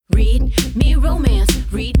Read me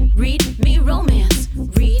romance. Read me romance.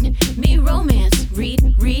 Read me romance.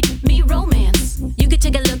 Read me romance. You could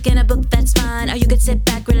take a look in a book, that's fine. Or you could sit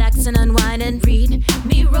back, relax, and unwind and read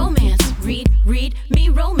me romance. Read me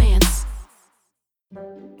romance.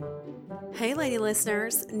 Hey, lady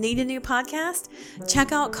listeners, need a new podcast?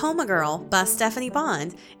 Check out Coma Girl by Stephanie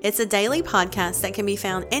Bond. It's a daily podcast that can be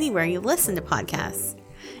found anywhere you listen to podcasts.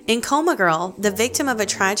 In Coma Girl, the victim of a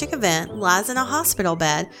tragic event lies in a hospital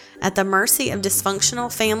bed at the mercy of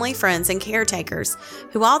dysfunctional family, friends, and caretakers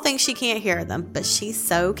who all think she can't hear them, but she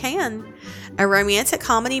so can. A romantic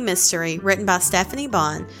comedy mystery written by Stephanie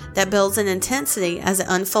Bond that builds in intensity as it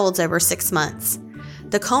unfolds over 6 months.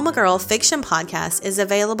 The Coma Girl Fiction Podcast is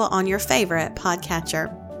available on your favorite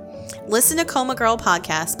podcatcher. Listen to Coma Girl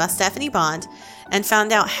Podcast by Stephanie Bond and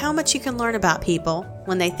find out how much you can learn about people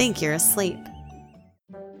when they think you're asleep.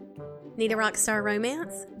 Need a rock star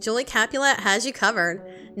romance? Julie Capulet has you covered.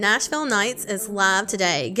 Nashville Nights is live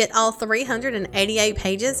today. Get all 388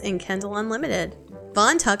 pages in Kindle Unlimited.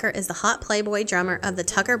 Vaughn Tucker is the hot Playboy drummer of the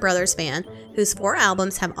Tucker Brothers Band, whose 4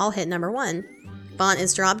 albums have all hit #1. Vaughn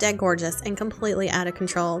is drop-dead gorgeous and completely out of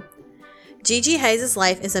control. Gigi Hayes'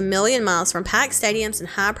 life is a million miles from packed stadiums and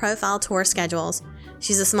high-profile tour schedules.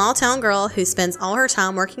 She's a small-town girl who spends all her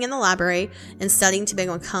time working in the library and studying to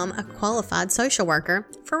become a qualified social worker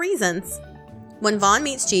for reasons. When Vaughn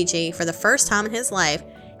meets Gigi for the first time in his life,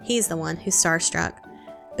 he's the one who's starstruck.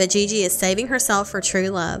 But Gigi is saving herself for true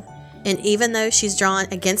love. And even though she's drawn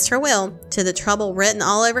against her will to the trouble written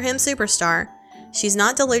all over him superstar, she's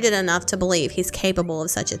not deluded enough to believe he's capable of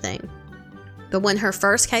such a thing. But when her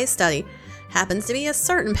first case study happens to be a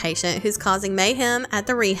certain patient who's causing mayhem at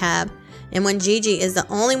the rehab, and when Gigi is the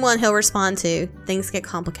only one he'll respond to, things get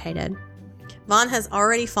complicated. Vaughn has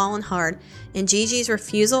already fallen hard, and Gigi's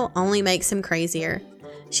refusal only makes him crazier.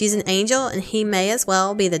 She's an angel, and he may as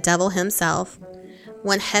well be the devil himself.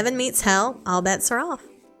 When heaven meets hell, all bets are off.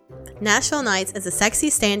 Nashville Nights is a sexy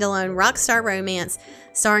standalone rock star romance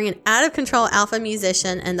starring an out-of-control alpha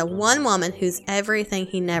musician and the one woman who's everything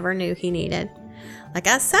he never knew he needed. Like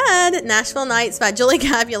I said, Nashville Nights by Julie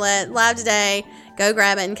Capulet, live today. Go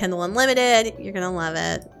grab it in Kindle Unlimited. You're going to love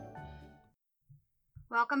it.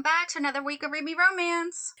 Welcome back to another week of Read Me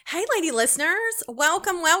Romance. Hey, lady listeners.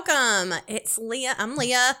 Welcome. It's Leah. I'm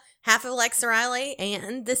Leah, half of Alexa Riley,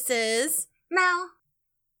 and this is Mel.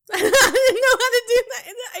 I didn't know how to do that.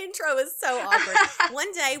 The intro is so awkward.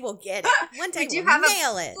 One day we'll get it. One day we'll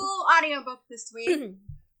nail it. Full audiobook this week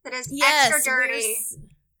that is extra dirty.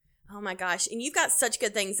 Oh my gosh. And you've got such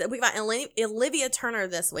good things. We've got Olivia Turner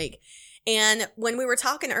this week. And when we were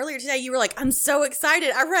talking earlier today, you were like, I'm so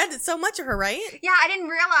excited. I read so much of her, right? Yeah, I didn't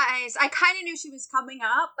realize. I kind of knew she was coming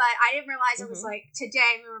up, but I didn't realize it was like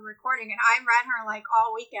today we were recording, and I read her like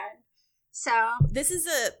all weekend. So this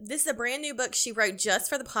is a brand new book she wrote just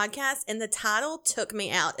for the podcast, and the title took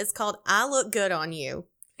me out. It's called I Look Good on You.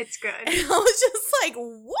 It's good. And I was just like,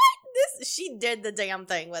 what? She did the damn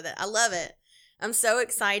thing with it. I love it. I'm so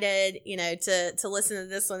excited, to listen to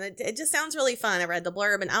this one. It just sounds really fun. I read the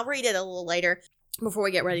blurb, and I'll read it a little later before we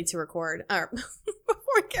get ready to record. Or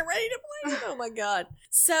before we get ready to play it. Oh, my God.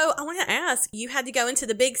 So I want to ask, you had to go into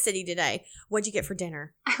the big city today. What'd you get for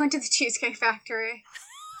dinner? I went to the Cheesecake Factory.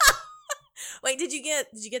 Wait, did you get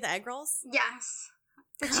the egg rolls? Yes.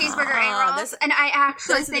 The cheeseburger egg rolls. And I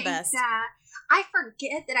actually think that I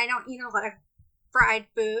forget that I don't eat a lot of fried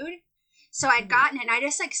food. So I'd gotten it, and I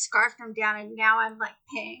just, scarfed them down, and now I'm,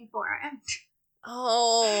 paying for it.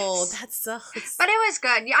 Oh, that sucks. But it was good.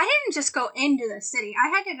 I didn't just go into the city. I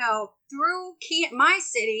had to go through my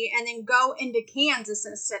city and then go into Kansas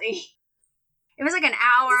City. It was an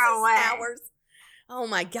hour away. Hours. Oh,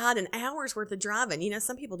 my God, an hour's worth of driving.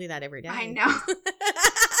 Some people do that every day. I know.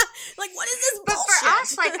 What is this bullshit? But for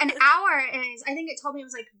us, an hour is, I think it told me it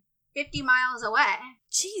was, 50 miles away.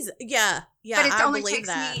 Jeez, yeah, but it only takes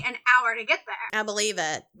me an hour to get there. I believe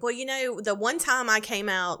it. Well, the one time I came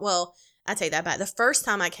out, I take that back. The first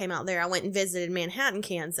time I came out there, I went and visited Manhattan,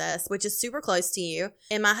 Kansas, which is super close to you.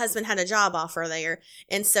 And my husband had a job offer there.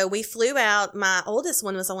 And so we flew out. My oldest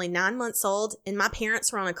one was only 9 months old, and my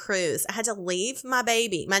parents were on a cruise. I had to leave my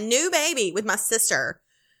new baby, with my sister.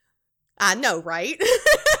 I know, right? Which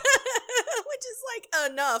is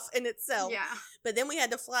enough in itself. Yeah. But then we had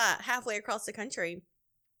to fly halfway across the country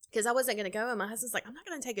because I wasn't going to go. And my husband's like, I'm not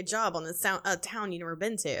going to take a job on this town you've never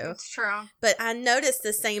been to. That's true. But I noticed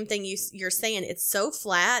the same thing you're saying. It's so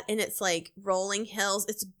flat, and it's rolling hills.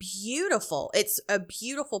 It's beautiful. It's a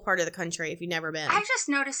beautiful part of the country if you've never been. I just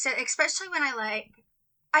noticed it, especially when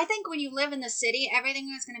I think when you live in the city,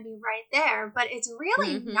 everything is going to be right there. But it's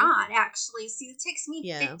really not, actually. See, it takes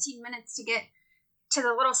me 15 minutes to get to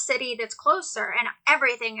the little city that's closer, and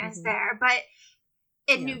everything is there. But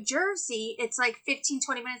in New Jersey, it's like 15,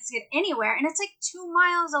 20 minutes to get anywhere, and it's like 2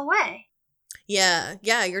 miles away. Yeah,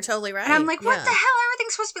 you're totally right. And I'm like, what the hell?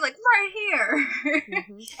 Everything's supposed to be like right here.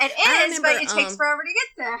 It is, but it takes forever to get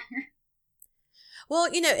there. Well,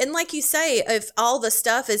 and like you say, if all the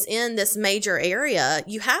stuff is in this major area,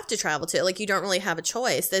 you have to travel to it. Like, you don't really have a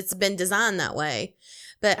choice. It's been designed that way.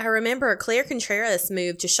 But I remember Claire Contreras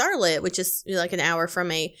moved to Charlotte, which is like an hour from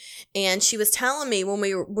me. And she was telling me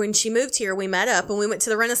when she moved here, we met up and we went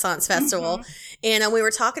to the Renaissance Festival. And we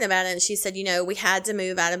were talking about it. And she said, we had to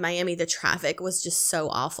move out of Miami. The traffic was just so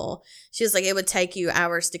awful. She was like, it would take you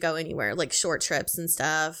hours to go anywhere, like short trips and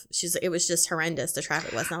stuff. It was just horrendous. The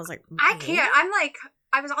traffic was. And I was like, I can't. I'm like,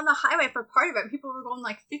 I was on the highway for part of it. People were going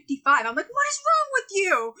like 55. I'm like, what is wrong with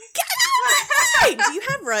you? Wait,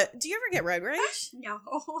 do you ever get road rage? No.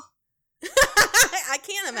 I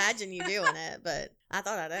can't imagine you doing it, but I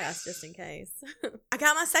thought I'd ask just in case. I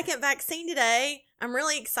got my second vaccine today. I'm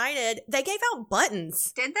really excited. They gave out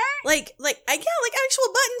buttons. Did they? Like actual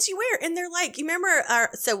buttons you wear. And they're like, you remember,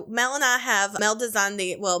 so Mel and I Mel designed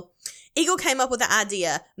Eagle came up with the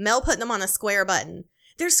idea. Mel put them on a square button.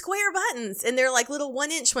 They're square buttons, and they're like little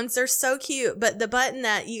 1-inch ones. They're so cute. But the button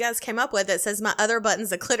that you guys came up with, it says my other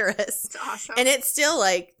button's a clitoris. That's awesome. And it's still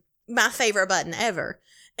like my favorite button ever.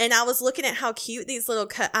 And I was looking at how cute these little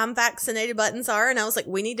I'm vaccinated buttons are. And I was like,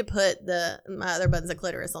 we need to put my other button's a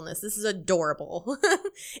clitoris on this. This is adorable.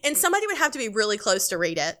 And somebody would have to be really close to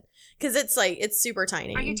read it because it's super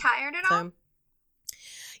tiny. Are you tired at all?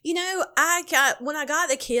 When I got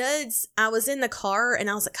the kids, I was in the car and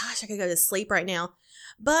I was like, gosh, I could go to sleep right now.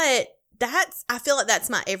 But I feel like that's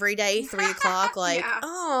my everyday 3 o'clock. Like,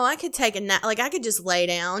 I could take a nap. Like, I could just lay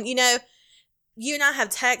down. You and I have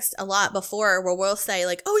texted a lot before where we'll say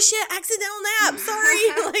like, oh shit, accidental nap.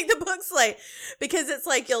 Sorry. Like the book's like, because it's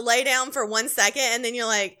like you'll lay down for 1 second and then you're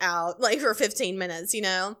like out like for 15 minutes,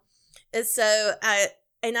 And so I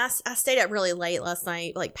stayed up really late last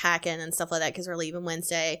night, like packing and stuff like that because we're leaving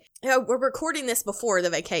Wednesday. We're recording this before the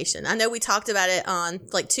vacation. I know we talked about it on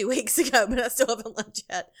like 2 weeks ago, but I still haven't left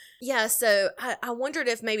yet. Yeah, so I wondered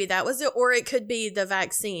if maybe that was it, or it could be the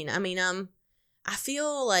vaccine. I mean, I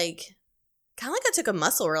feel like kind of like I took a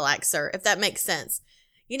muscle relaxer, if that makes sense.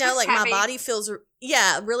 Just like heavy. My body feels,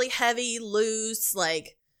 really heavy, loose.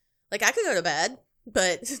 Like I could go to bed,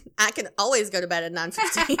 but I can always go to bed at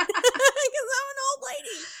 9:15.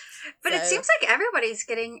 But it seems like everybody's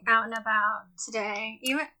getting out and about today.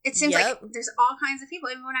 It seems like there's all kinds of people.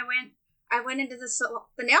 Even when I went into the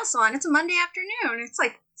nail salon. It's a Monday afternoon. It's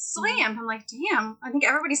like slammed. I'm like, damn. I think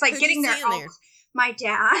everybody's like getting there. My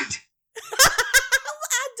dad.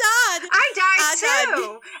 I died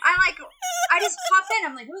too. I just popped in.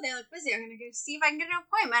 I'm like, oh, they look busy. I'm gonna go see if I can get an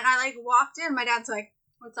appointment. I like walked in. My dad's like,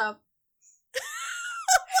 what's up?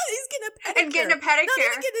 He's getting a pedicure. Not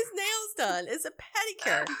even getting his nails done. It's a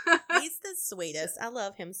pedicure. He's the sweetest. I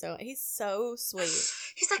love him so. He's so sweet.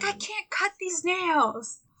 He's like, I can't cut these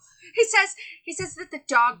nails. He says that the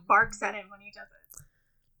dog barks at him when he does it.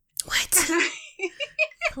 What?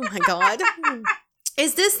 Oh my God.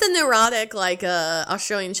 Is this the neurotic, like,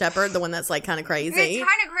 Australian Shepherd, the one that's, like, kind of crazy? It's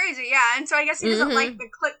kind of crazy, yeah. And so I guess he doesn't like the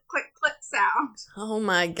click, click, click sound. Oh,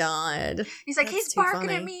 my God. He's like, he's barking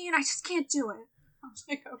at me, and I just can't do it. I was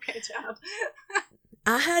like, okay, Dad.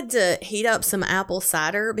 I had to heat up some apple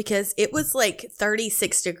cider because it was, like,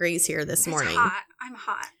 36 degrees here this morning. It's hot. I'm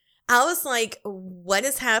hot. I was like, what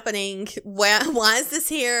is happening? Why is this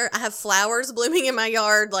here? I have flowers blooming in my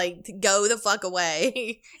yard. Like, go the fuck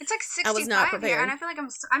away. It's like 65 I was not prepared. here, and I feel like I'm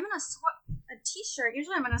in a t-shirt.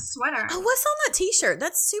 Usually I'm in a sweater. Oh, what's on that t-shirt?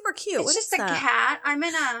 That's super cute. It's what just is a that? cat.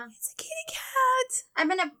 It's a kitty cat. I'm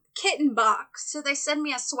in a kitten box. So they send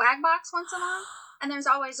me a swag box once a month, and there's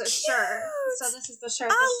always a shirt. So this is the shirt.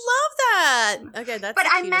 I love that. Okay, that's but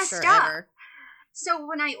the I cutest messed shirt up. ever. So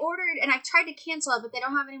when I ordered, and I tried to cancel it, but they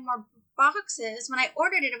don't have any more boxes. When I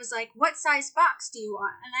ordered it, it was like, what size box do you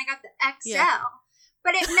want? And I got the XL. Yeah.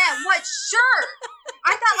 But it meant what shirt?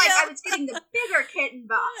 I thought like I was getting the bigger kitten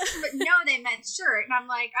box. But no, they meant shirt. And I'm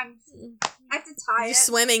like, I have to tie it. You're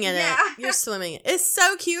swimming in it. You're swimming it. It's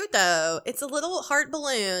so cute, though. It's a little heart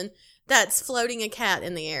balloon that's floating a cat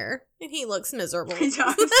in the air. And he looks miserable. He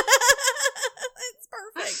does. It's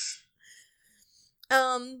perfect.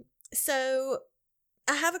 So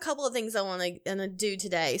I have a couple of things I want to do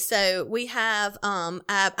today. So we have,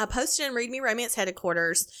 I posted in Read Me Romance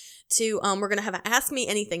headquarters to, we're going to have an Ask Me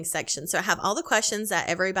Anything section. So I have all the questions that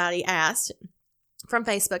everybody asked from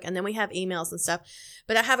Facebook, and then we have emails and stuff.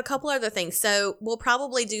 But I have a couple other things. So we'll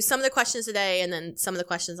probably do some of the questions today and then some of the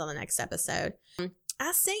questions on the next episode.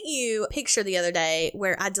 I sent you a picture the other day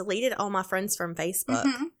where I deleted all my friends from Facebook.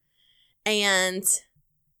 Mm-hmm. And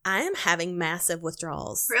I am having massive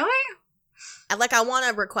withdrawals. Really? I want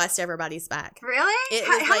to request everybody's back. Really?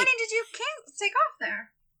 How many did you take off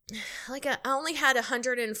there? I only had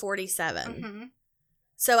 147. Mm-hmm.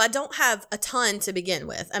 So I don't have a ton to begin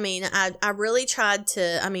with. I mean, I really tried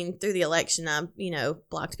to, through the election, I,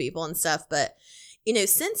 blocked people and stuff. But,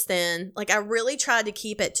 since then, I really tried to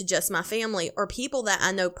keep it to just my family or people that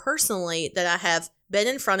I know personally that I have been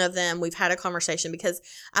in front of them. We've had a conversation because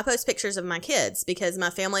I post pictures of my kids because my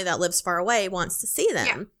family that lives far away wants to see them.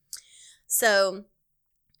 Yeah. So,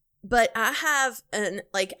 but I have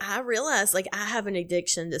I realized I have an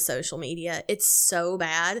addiction to social media. It's so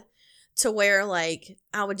bad to where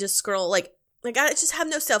I would just scroll, I just have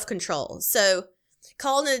no self-control. So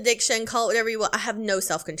call it an addiction, call it whatever you want. I have no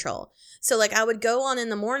self-control. So I would go on in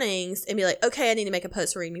the mornings and be like, okay, I need to make a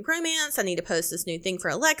post for Read Me Romance. I need to post this new thing for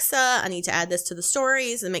Alexa. I need to add this to the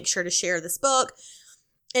stories and make sure to share this book.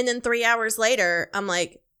 And then 3 hours later, I'm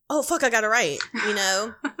like, oh, fuck, I got to write,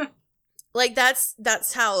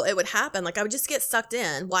 That's how it would happen. I would just get sucked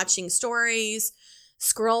in watching stories,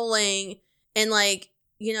 scrolling. And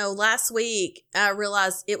last week I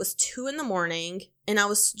realized it was 2 a.m. and I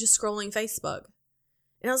was just scrolling Facebook.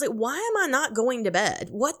 And I was like, why am I not going to bed?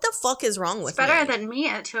 What the fuck is wrong with me? It's better than me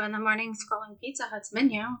at 2 a.m. scrolling Pizza Hut's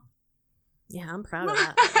menu. Yeah, I'm proud of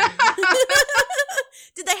that.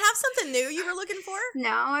 Did they have something new you were looking for?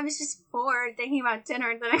 No, I was just bored thinking about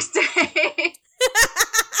dinner the next day.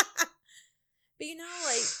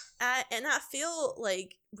 But I feel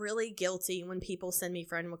really guilty when people send me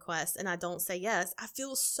friend requests and I don't say yes. I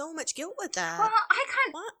feel so much guilt with that. Well,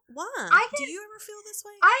 Why? Do you ever feel this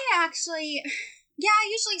way?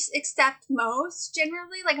 I usually accept most,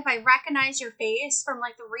 generally. If I recognize your face from,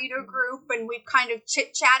 the reader group and we've kind of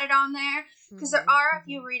chit-chatted on there. Because there are a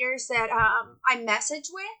few readers that I message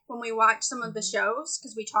with when we watch some of the shows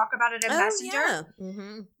because we talk about it in Messenger. Yeah.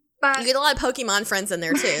 Mm-hmm. But you get a lot of Pokemon friends in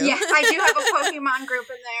there, too. Yeah, I do have a Pokemon group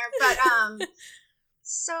in there. But,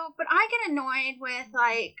 but I get annoyed with,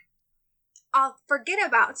 I'll forget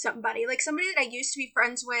about somebody, somebody that I used to be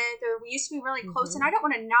friends with, or we used to be really close, mm-hmm. and I don't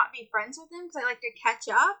want to not be friends with them because I like to catch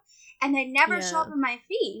up, and they never show up in my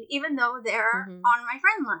feed, even though they're mm-hmm. on my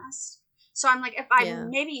friend list. So I'm like, if I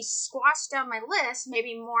maybe squashed down my list,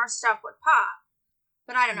 maybe more stuff would pop.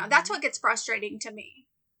 But I don't know. That's what gets frustrating to me.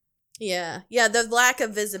 Yeah. Yeah, the lack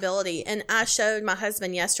of visibility. And I showed my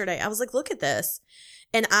husband yesterday. I was like, look at this.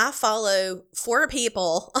 And I follow 4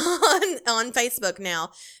 people on Facebook now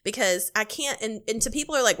because I can't. And to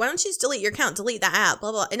people are like, why don't you just delete your account, delete the app,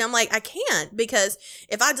 blah, blah. And I'm like, I can't because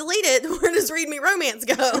if I delete it, where does Read Me Romance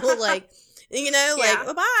go?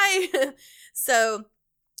 Bye-bye. So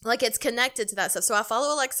it's connected to that stuff. So I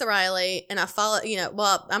follow Alexa Riley and I follow,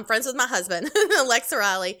 I'm friends with my husband, Alexa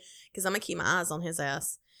Riley, because I'm going to keep my eyes on his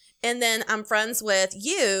ass. And then I'm friends with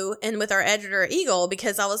you and with our editor, Eagle,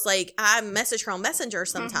 because I was like, I message her on Messenger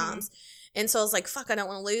sometimes. Mm-hmm. And so I was like, fuck, I don't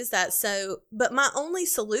want to lose that. So, but my only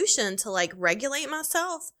solution to regulate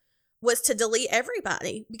myself was to delete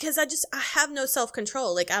everybody because I have no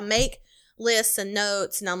self-control. I make lists and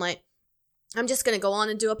notes and I'm like, I'm just going to go on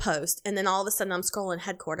and do a post. And then all of a sudden I'm scrolling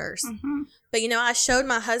headquarters. Mm-hmm. But, I showed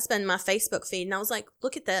my husband my Facebook feed and I was like,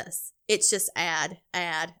 look at this. It's just ad.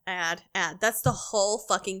 That's the whole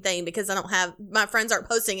fucking thing because my friends aren't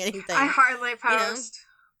posting anything. I hardly post.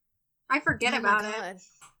 I forget about it.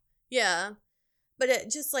 Yeah. But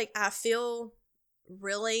it just I feel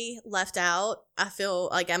really left out. I feel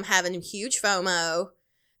like I'm having huge FOMO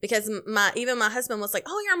because even my husband was like,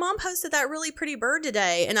 oh, your mom posted that really pretty bird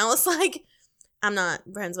today. And I was like, I'm not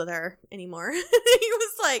friends with her anymore. He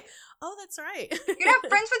was like, oh, that's right. You're not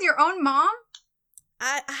friends with your own mom?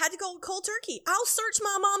 I had to go cold turkey. I'll search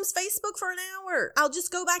my mom's Facebook for an hour. I'll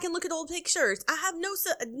just go back and look at old pictures. I have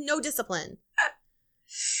no discipline.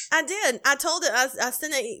 I did. I told it. I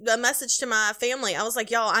sent a message to my family. I was like,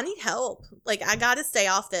 y'all, I need help. I got to stay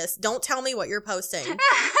off this. Don't tell me what you're posting.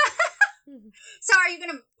 So are you going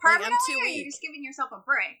to permanently or are you just giving yourself a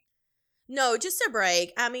break? No, just a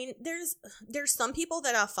break. I mean, there's some people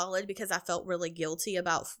that I followed because I felt really guilty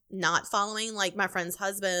about not following, my friends'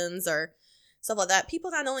 husbands or stuff like that.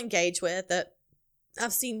 People that I don't engage with that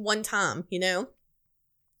I've seen one time,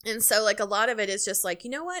 And so, a lot of it is just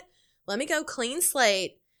you know what? Let me go clean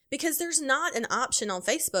slate because there's not an option on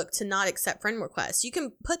Facebook to not accept friend requests. You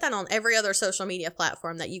can put that on every other social media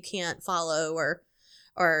platform that you can't follow or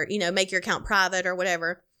make your account private or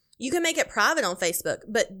whatever. You can make it private on Facebook,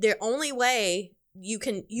 but the only way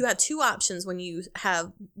you have two options when you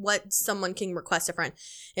have what someone can request a friend.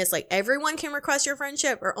 It's like everyone can request your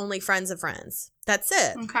friendship or only friends of friends. That's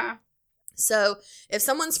it. Okay. So if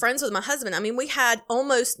someone's friends with my husband, I mean, we had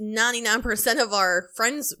almost 99% of our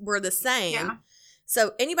friends were the same. Yeah.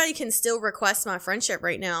 So anybody can still request my friendship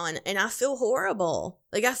right now. And I feel horrible.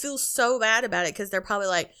 Like, I feel so bad about it because they're probably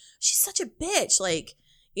like, she's such a bitch. Like,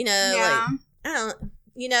 you know, Yeah. like, I don't,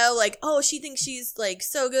 you know, like, oh, she thinks she's like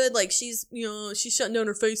so good. Like, she's, you know, she's shutting down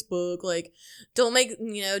her Facebook. Like, don't let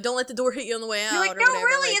the door hit you on the way out. You're like, or no, whatever.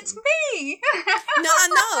 really, like, it's me. No, I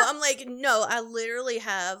know. I'm like, no, I literally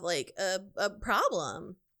have like a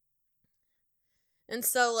problem. And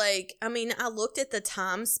so, like, I mean, I looked at the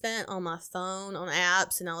time spent on my phone on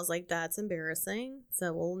apps and I was like, that's embarrassing.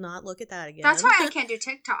 So we'll not look at that again. That's why I can't do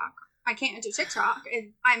TikTok. I can't do TikTok.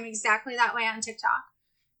 I'm exactly that way on TikTok.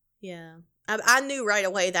 Yeah. I knew right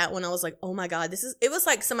away that when I was like, oh my God, it was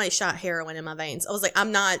like somebody shot heroin in my veins. I was like,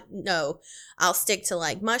 I'll stick to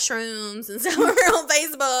like mushrooms and stuff on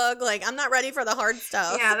Facebook. Like, I'm not ready for the hard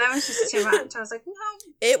stuff. Yeah, that was just too much. I was like, no.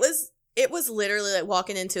 It was literally like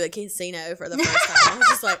walking into a casino for the first time. I was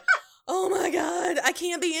just like, oh my God, I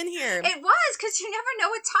can't be in here. It was, because you never know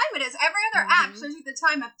what time it is. Every other app shows you the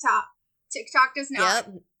time up top. TikTok does not.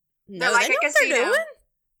 Yep. No, like they know a what they're casino. doing.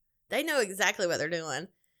 They know exactly what they're doing.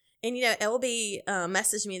 And, you know, LB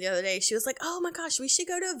messaged me the other day. She was like, oh, my gosh, we should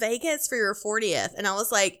go to Vegas for your 40th. And I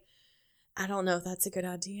was like, I don't know if that's a good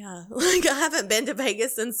idea. Like, I haven't been to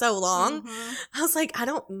Vegas in so long. Mm-hmm. I was like,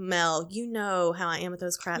 Mel, you know how I am with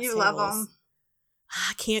those crap You tables. love them.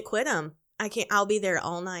 I can't quit them. I'll be there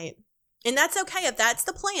all night. And that's okay if that's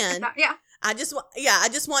the plan. Yeah. I just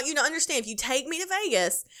want you to understand, if you take me to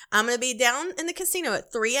Vegas, I'm going to be down in the casino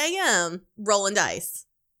at 3 a.m. rolling dice.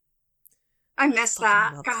 I miss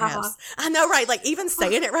that. God. I know, right? Like, even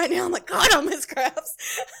saying it right now, I'm like, God, I miss craps.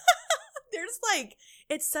 There's like,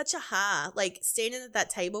 it's such a high. Like, standing at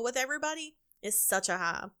that table with everybody is such a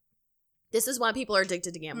high. This is why people are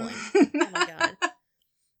addicted to gambling. Oh my God.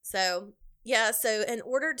 So, yeah. So, in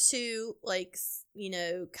order to, like, you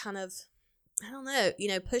know, kind of, I don't know, you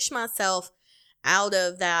know, push myself out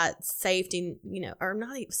of that safety, you know, or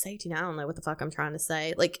not even safety. I don't know what the fuck I'm trying to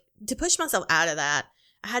say. Like, to push myself out of that,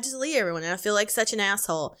 I had to delete everyone, and I feel like such an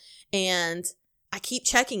asshole. And I keep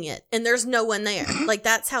checking it, and there's no one there. Like,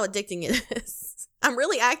 that's how addicting it is. I'm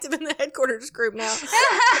really active in the headquarters group now.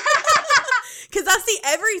 Because I see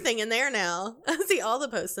everything in there now. I see all the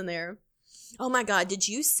posts in there. Oh, my God. Did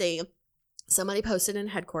you see somebody posted in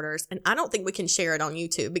headquarters? And I don't think we can share it on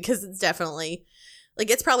YouTube because it's definitely,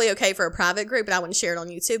 like, it's probably okay for a private group, but I wouldn't share it on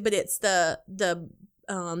YouTube. But it's the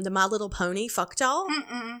My Little Pony fuck doll.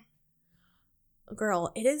 Mm-mm.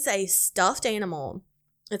 Girl, it is a stuffed animal.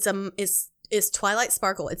 It's Twilight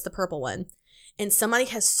Sparkle. It's the purple one. And somebody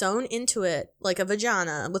has sewn into it like a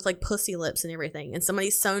vagina with like pussy lips and everything. And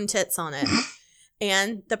somebody's sewn tits on it.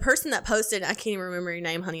 And the person that posted, I can't even remember your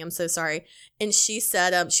name, honey. I'm so sorry. And she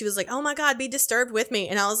said, she was like, oh my God, be disturbed with me.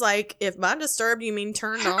 And I was like, if by disturbed, you mean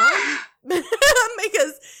turned on?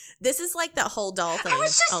 Because this is like that whole doll thing. I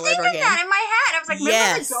was just all thinking over again. that in my head. I was like,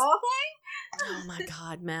 remember the doll thing? Oh my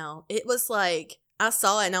God, Mel. It was like, I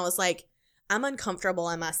saw it and I was like, I'm uncomfortable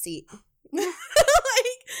in my seat. Like,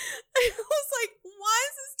 I was like, why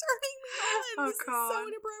is this turning me on? This is so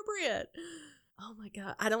inappropriate. Oh my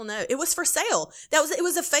God. I don't know. It was for sale. It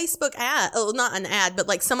was a Facebook ad. Oh, not an ad, but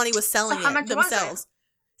like somebody was selling it themselves.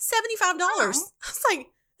 $75. Oh. I was like,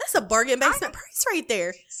 that's a bargain basement price right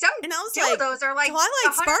there. And I was like, those are like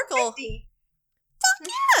Twilight Sparkle. $150. Fuck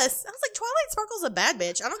yes. I was like, Twilight Sparkle's a bad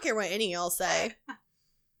bitch. I don't care what any of y'all say.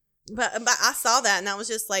 But I saw that and I was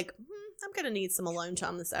just like, I'm going to need some alone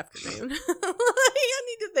time this afternoon. I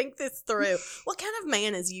need to think this through. What kind of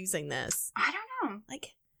man is using this? I don't know.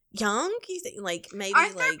 Like, young? You think, like, maybe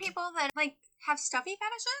Aren't there people that, like, have stuffy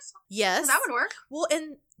fetishes? Yes. That would work. Well,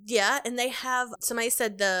 and they have, somebody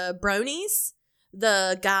said the bronies,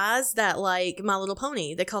 the guys that like My Little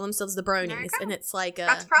Pony, they call themselves the bronies. And it's like,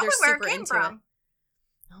 that's probably they're where super it came into from. it.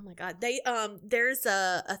 Oh my God. There's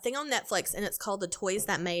a thing on Netflix and it's called The Toys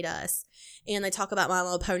That Made Us. And they talk about My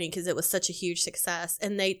Little Pony because it was such a huge success.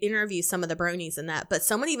 And they interview some of the bronies in that. But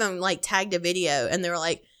someone even like tagged a video and they were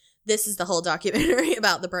like, this is the whole documentary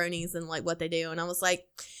about the bronies and like what they do. And I was like,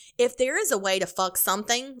 if there is a way to fuck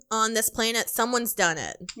something on this planet, someone's done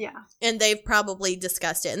it. Yeah. And they've probably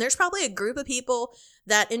discussed it. And there's probably a group of people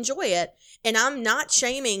that enjoy it. And I'm not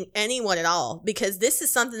shaming anyone at all because this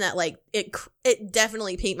is something that like it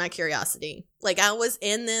definitely piqued my curiosity. Like I was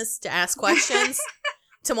in this to ask questions,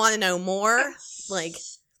 to want to know more. Like,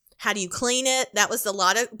 how do you clean it? That was a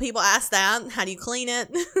lot of people asked that. How do you clean it?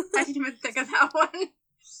 I didn't even think of that one.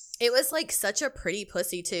 It was like such a pretty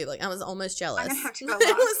pussy too. Like I was almost jealous. I'm gonna have to go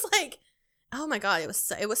It was like, oh my God, it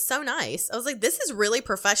was so nice. I was like, this is really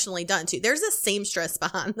professionally done too. There's a seamstress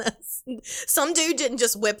behind this. Some dude didn't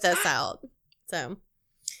just whip this out. So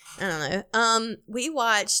I don't know. We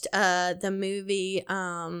watched the movie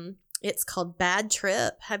it's called Bad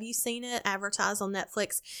Trip. Have you seen it advertised on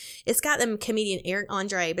Netflix? It's got the comedian Eric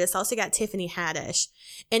Andre, but it's also got Tiffany Haddish.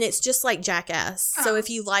 And it's just like Jackass. So if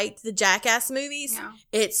you liked the Jackass movies,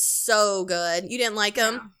 it's so good. You didn't like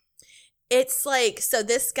them? No. It's like, so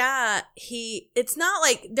this guy, it's not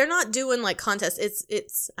like, they're not doing like contests.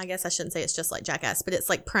 It's, I guess I shouldn't say it's just like Jackass, but it's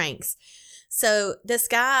like pranks. So this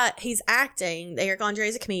guy, he's acting, Eric Andre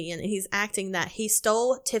is a comedian, and he's acting that he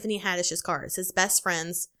stole Tiffany Haddish's car. It's his best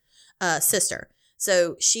friend's sister.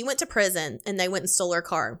 So she went to prison and they went and stole her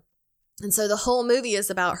car. And so the whole movie is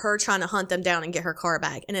about her trying to hunt them down and get her car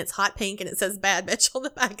back. And it's hot pink and it says bad bitch on the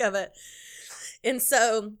back of it. And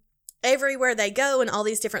so everywhere they go in all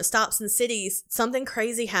these different stops and cities, something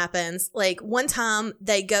crazy happens. Like one time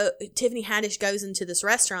Tiffany Haddish goes into this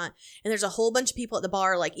restaurant and there's a whole bunch of people at the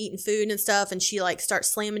bar like eating food and stuff. And she like starts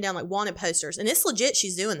slamming down like wanted posters. And it's legit.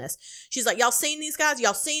 She's doing this. She's like, y'all seen these guys?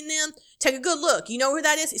 Y'all seen them? Take a good look. You know who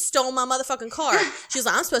that is? He stole my motherfucking car. She's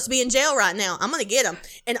like, I'm supposed to be in jail right now. I'm going to get him.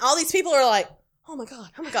 And all these people are like, oh my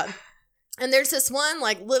God. Oh my God. And there's this one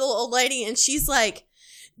like little old lady and she's like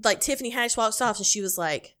Tiffany Haddish walks off and she's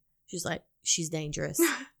like, she's dangerous.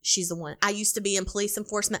 She's the one. I used to be in police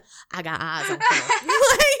enforcement. I got eyes on her.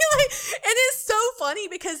 And it's so funny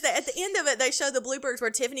because at the end of it, they show the bloopers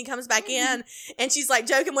where Tiffany comes back in and she's like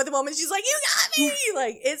joking with the woman. She's like, you got me.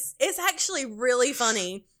 Like, it's actually really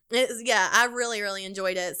funny. I really, really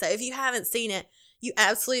enjoyed it. So if you haven't seen it, you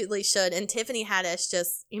absolutely should. And Tiffany Haddish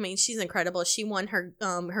she's incredible. She won her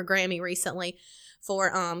Grammy recently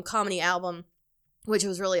for comedy album, which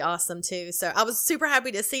was really awesome too. So I was super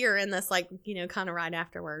happy to see her in this, like, kind of right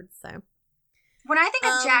afterwards. So when I think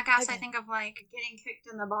of Jackass, okay. I think of like getting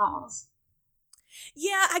kicked in the balls.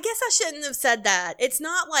 Yeah, I guess I shouldn't have said that. It's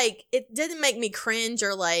not like, it didn't make me cringe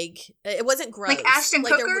or like, it wasn't gross. Like Ashton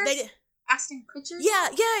Kutcher? Ashton Kutcher? Yeah.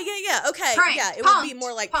 Okay. Pranked. Yeah, it would be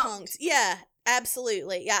more like punked. Yeah.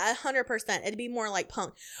 Absolutely. Yeah, 100%. It'd be more like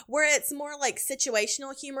punk. Where it's more like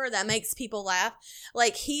situational humor that makes people laugh.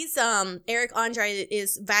 Like he's Eric Andre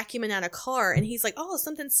is vacuuming out a car and he's like, oh,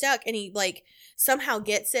 something stuck, and he like somehow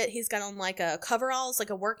gets it. He's got on like a coveralls,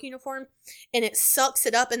 like a work uniform, and it sucks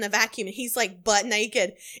it up in the vacuum and he's like butt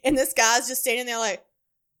naked. And this guy's just standing there like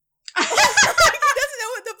he doesn't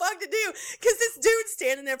know what the fuck to do because this dude's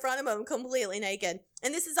standing in front of him completely naked.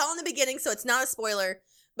 And this is all in the beginning, so it's not a spoiler.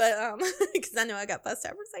 But, because I know I got fussed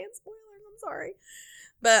out for saying spoilers, I'm sorry.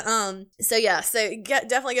 But,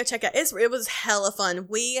 definitely go check out. It was hella fun.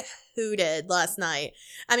 We hooted last night.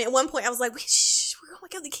 I mean, at one point I was like, oh my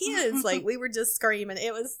God, the kids. Like, we were just screaming.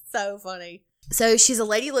 It was so funny. So she's a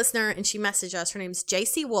lady listener and she messaged us. Her name's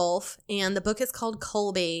JC Wolf and the book is called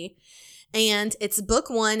Colby. And it's book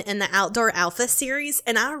 1 in the Outdoor Alpha series.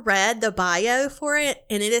 And I read the bio for it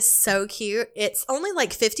and it is so cute. It's only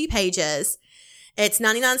like 50 pages. It's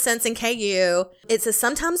 99 cents in KU. It says,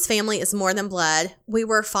 sometimes family is more than blood. We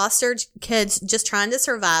were fostered kids just trying to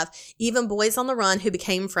survive, even boys on the run who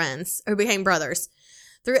became friends or became brothers.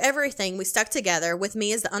 Through everything, we stuck together with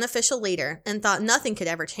me as the unofficial leader and thought nothing could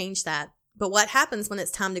ever change that. But what happens when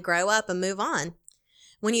it's time to grow up and move on?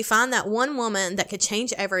 When you find that one woman that could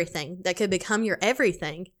change everything, that could become your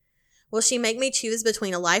everything, will she make me choose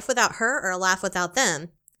between a life without her or a life without them?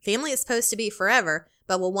 Family is supposed to be forever,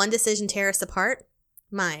 but will one decision tear us apart?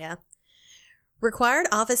 Maya. Required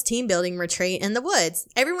office team building retreat in the woods.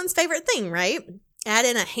 Everyone's favorite thing, right? Add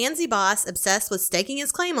in a handsy boss obsessed with staking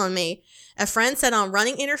his claim on me, a friend set on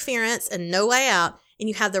running interference and no way out, and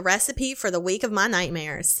you have the recipe for the week of my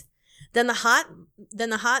nightmares. Then the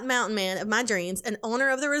hot mountain man of my dreams and owner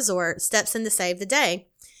of the resort steps in to save the day.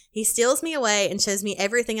 He steals me away and shows me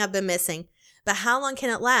everything I've been missing. But how long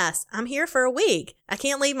can it last? I'm here for a week. I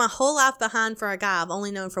can't leave my whole life behind for a guy I've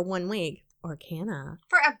only known for 1 week. Or can I?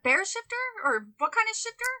 For a bear shifter? Or what kind of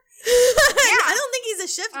shifter? I don't think he's a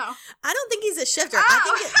shifter. Oh. I don't think he's a shifter.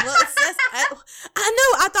 Oh. I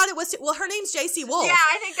know. I thought it was. Well, her name's JC Wolf. Yeah,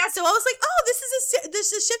 I think that's. So I was like, oh,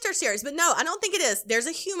 this is a shifter series, but no, I don't think it is. There's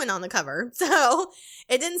a human on the cover, so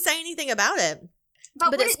it didn't say anything about it.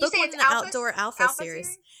 But it's book 1 in the Outdoor Alpha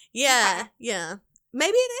series. Yeah, okay. Yeah.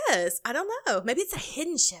 Maybe it is. I don't know. Maybe it's a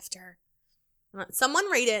hidden shifter. Someone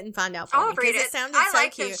read it and find out for me. I'll read it. It sounded I so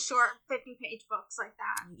like cute. those short 50-page books like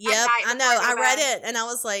that. Yep, I know. I read it and I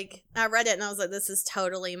was like, this is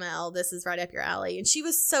totally Mel. This is right up your alley. And she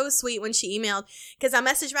was so sweet when she emailed, because I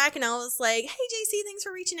messaged back and I was like, hey, JC, thanks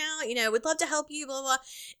for reaching out. Would love to help you, blah, blah.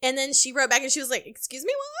 And then she wrote back and she was like, excuse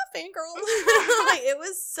me, what, fangirl? Like, it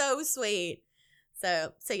was so sweet.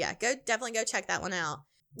 So yeah, definitely go check that one out.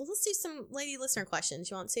 Well, let's do some lady listener questions.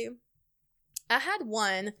 You want to? I had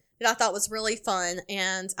one that I thought was really fun,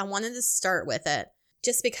 and I wanted to start with it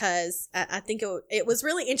just because I think it was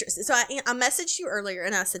really interesting. So I messaged you earlier,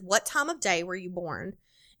 and I said, what time of day were you born,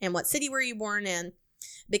 and what city were you born in,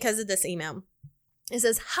 because of this email. It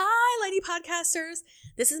says, hi, lady podcasters.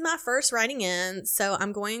 This is my first writing in, so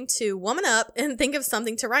I'm going to woman up and think of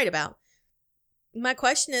something to write about. My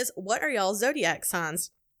question is, what are y'all's zodiac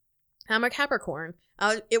signs? I'm a Capricorn.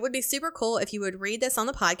 It would be super cool if you would read this on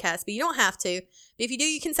the podcast, but you don't have to. But if you do,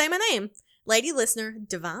 you can say my name. Lady listener,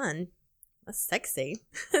 Devon. That's sexy.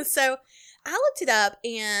 So I looked it up,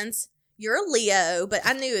 and you're a Leo, but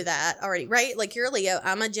I knew that already, right? Like, you're a Leo.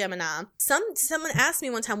 I'm a Gemini. Someone asked me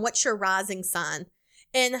one time, what's your rising sign?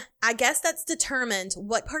 And I guess that's determined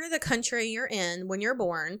what part of the country you're in when you're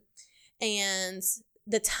born and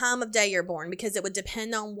the time of day you're born, because it would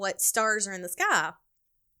depend on what stars are in the sky.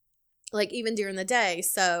 Like, even during the day.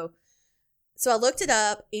 So I looked it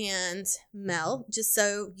up, and Mel, just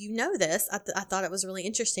so you know this, I thought it was really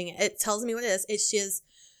interesting. It tells me what it is. It's just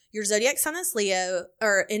your zodiac sign is Leo,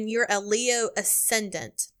 and you're a Leo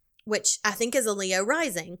ascendant, which I think is a Leo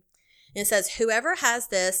rising. And it says, whoever has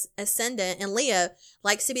this ascendant in Leo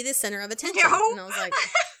likes to be the center of attention. No. And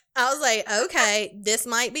I was like, okay, this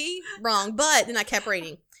might be wrong. But then I kept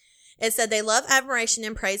reading. It said they love admiration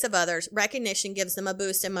and praise of others. Recognition gives them a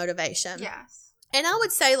boost in motivation. Yes. And I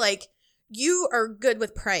would say, like, you are good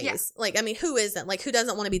with praise. Yeah. Like, I mean, who isn't? Like, who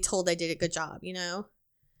doesn't want to be told they did a good job,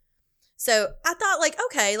 So I thought, like,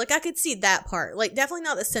 okay, like, I could see that part. Like, definitely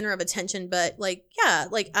not the center of attention, but, like, yeah,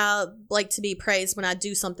 like, I like to be praised when I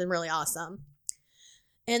do something really awesome.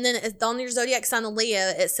 And then on your zodiac sign of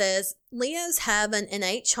Leo, it says, Leos have an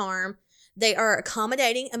innate charm. They are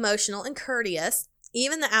accommodating, emotional, and courteous.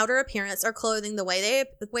 Even the outer appearance or clothing, the way they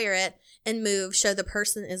wear it and move, show the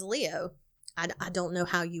person is Leo. I don't know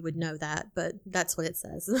how you would know that, but that's what it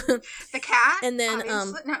says. The cat? And then,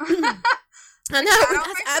 no. I know,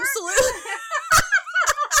 that's absolutely.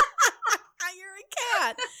 You're a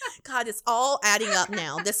cat. God, it's all adding up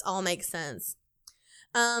now. This all makes sense.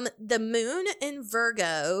 The moon in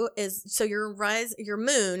Virgo is, so your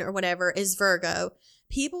moon or whatever is Virgo.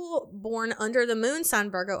 People born under the moon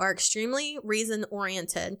sign Virgo are extremely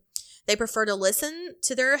reason-oriented. They prefer to listen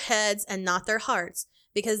to their heads and not their hearts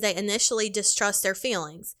because they initially distrust their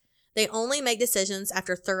feelings. They only make decisions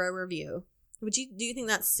after thorough review. Do you think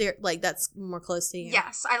that's that's more close to you?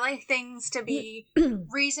 Yes, I like things to be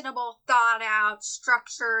reasonable, thought out,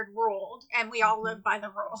 structured, ruled, and we all live by the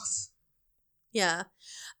rules. Yeah.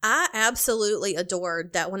 I absolutely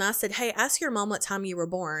adored that when I said, hey, ask your mom what time you were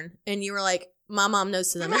born, and you were like, my mom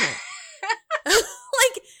knows to the minute.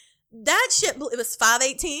 Like, that shit, it was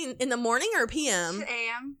 5:18 in the morning or PM?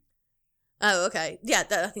 AM. Oh, okay. Yeah,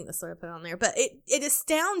 I think that's what I put on there. But it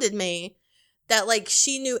astounded me that, like,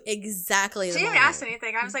 she knew exactly the She didn't moment. ask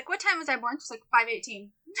anything. I was like, what time was I born? She's like,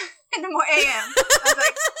 5:18 in the AM. I was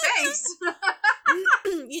like, thanks.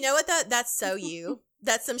 You know what? That's so you.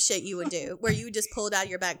 That's some shit you would do, where you would just pull it out of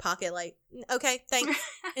your back pocket, like, okay, thanks.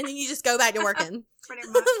 And then you just go back to working. Pretty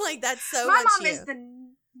much. Like, that's so My much mom you. is the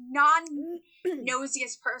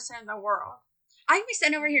non-nosiest person in the world. I could be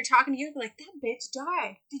sitting over here talking to you and be like, that bitch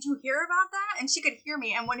died. Did you hear about that? And she could hear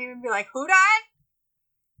me and wouldn't even be like, who died?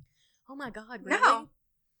 Oh my God, really? No.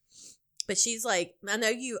 But she's like,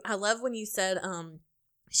 I love when you said,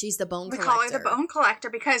 she's the bone collector. We call her the bone collector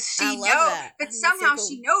because she knows, but somehow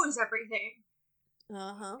she knows everything.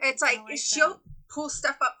 Uh-huh. It's like she'll pull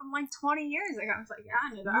stuff up from like 20 years ago. I was like, yeah,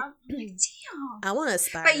 I knew that. I'm like, damn. I want to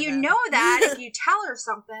aspire. But you know that if you tell her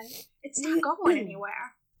something, it's not going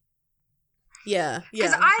anywhere. Yeah.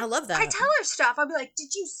 I love that. I tell her stuff. I'll be like,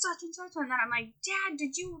 did you such and such? And then I'm like, Dad,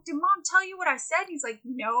 did Mom tell you what I said? He's like,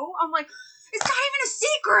 no. I'm like, it's not even a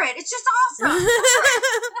secret. It's just awesome.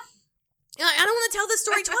 I don't want to tell this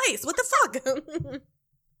story twice. What the fuck?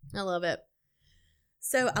 I love it.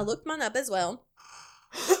 So I looked mine up as well.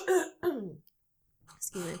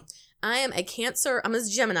 Excuse me. I am a Cancer. I'm a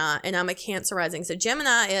Gemini, and I'm a Cancer rising. So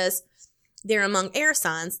Gemini they're among air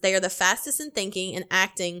signs. They are the fastest in thinking and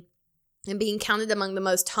acting and being counted among the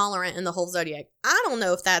most tolerant in the whole zodiac. I don't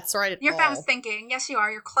know if that's right at You're all. fast thinking. Yes, you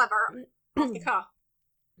are. You're clever. Off the cuff.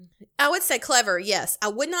 I would say clever, yes. I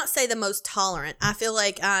would not say the most tolerant. I feel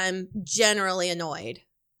like I'm generally annoyed.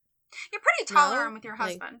 You're pretty tolerant with your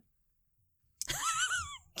husband.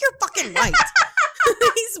 You're fucking right.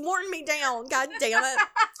 He's worn me down. God damn it.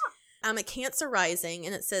 I'm a Cancer rising,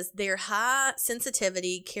 and it says their high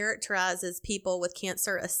sensitivity characterizes people with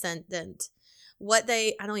Cancer ascendant.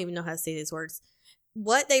 I don't even know how to say these words.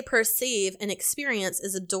 What they perceive and experience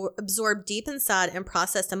is absorbed deep inside and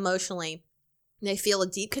processed emotionally. They feel a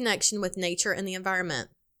deep connection with nature and the environment.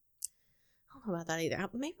 I don't know about that either.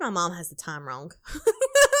 Maybe my mom has the time wrong. I was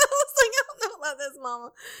like, I don't know about this,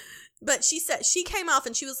 Mama. But she said, she came off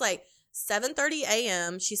and she was like, 7:30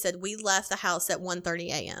 a.m. She said, we left the house at 1:30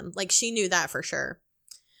 a.m. Like, she knew that for sure.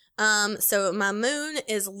 So my moon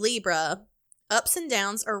is Libra. Ups and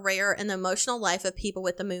downs are rare in the emotional life of people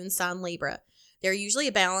with the moon sign Libra. They're usually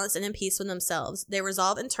balanced and in peace with themselves. They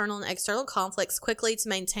resolve internal and external conflicts quickly to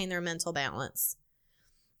maintain their mental balance.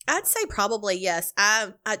 I'd say probably yes.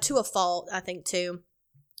 I to a fault, I think, too.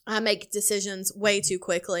 I make decisions way too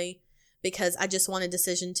quickly because I just want a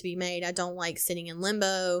decision to be made. I don't like sitting in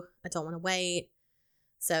limbo. I don't want to wait.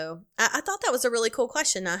 So I thought that was a really cool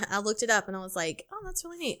question. I looked it up and I was like, oh, that's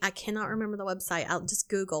really neat. I cannot remember the website. I just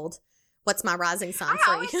Googled, what's my rising sign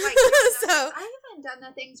free? So I haven't done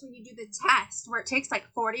the things where you do the test where it takes like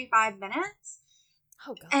 45 minutes.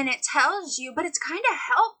 Oh, God. And it tells you, but it's kind of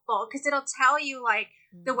helpful because it'll tell you like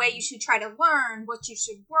the way you should try to learn, what you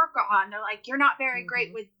should work on. They're like, you're not very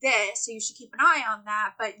great with this, so you should keep an eye on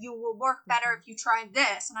that, but you will work better if you try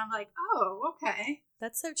this. And I'm like, oh, okay.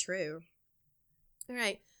 That's so true. All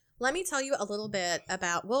right. Let me tell you a little bit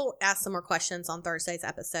about, we'll ask some more questions on Thursday's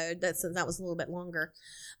episode. That was a little bit longer.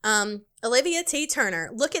 Olivia T.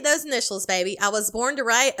 Turner. Look at those initials, baby. I was born to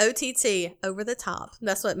write OTT, over the top.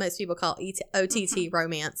 That's what most people call OTT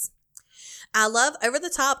romance. I love over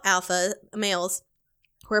the top alpha males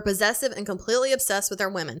who are possessive and completely obsessed with their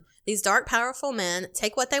women. These dark, powerful men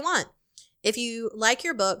take what they want. If you like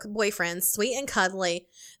your book, Boyfriends, sweet and cuddly,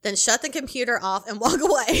 then shut the computer off and walk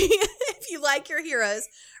away. If you like your heroes,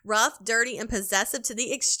 rough, dirty, and possessive to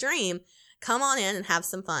the extreme, come on in and have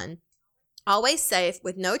some fun. Always safe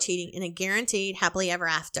with no cheating and a guaranteed happily ever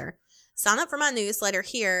after. Sign up for my newsletter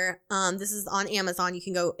here. This is on Amazon. You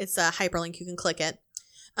can go, it's a hyperlink. You can click it.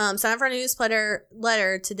 Sign up for a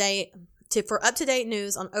newsletter today for up-to-date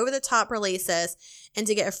news on over-the-top releases and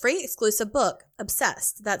to get a free exclusive book,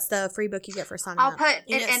 Obsessed. That's the free book you get for signing up. I'll put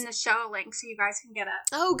it in the show link so you guys can get it.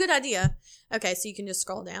 Oh, good idea. Okay, so you can just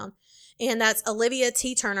scroll down. And that's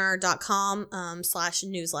oliviatturner.com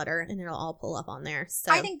 /newsletter, and it'll all pull up on there. So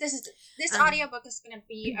I think this audiobook is going to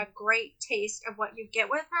be a great taste of what you get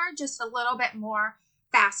with her, just a little bit more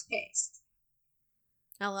fast-paced.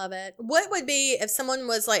 I love it. What would be if someone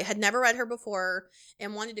was like had never read her before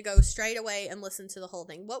and wanted to go straight away and listen to the whole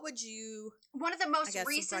thing? What would you? One of the most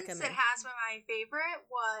recent that has been my favorite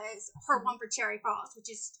was her one for Cherry Falls,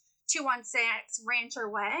 which is 216 Rancher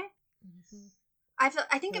Way. Mm-hmm. I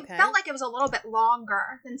think it felt like it was a little bit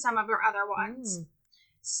longer than some of her other ones.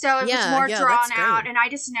 So it was more drawn out, and I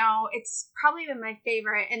just know it's probably been my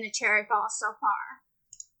favorite in the Cherry Falls so far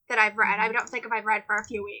that I've read. I don't think I've read for a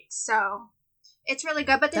few weeks, so it's really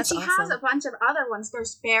good. But then she has a bunch of other ones.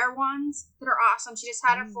 There's bear ones that are awesome. She just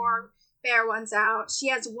had her 4 bear ones out. She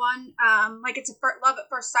has one, it's a Love at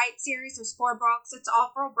First Sight series. There's 4 books. It's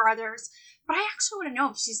all for brothers. But I actually want to know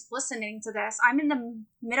if she's listening to this. I'm in the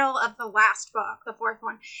middle of the last book, the 4th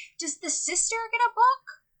one. Does the sister get a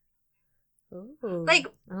book? Ooh. Like,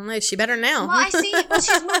 I don't know. She better now. Well, I see. Well,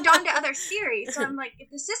 she's moved on to other series. So I'm like, if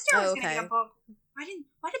the sister was going to get a book, why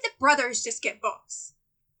did the brothers just get books?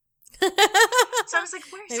 So I was like,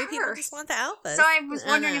 where's Maybe hers? People just want the alphas. So I was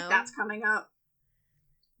wondering if that's coming up.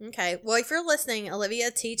 Okay. Well, if you're listening, Olivia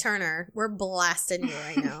T. Turner, we're blasting you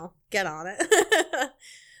right now. Get on it.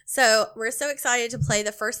 So we're so excited to play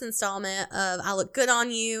the first installment of I Look Good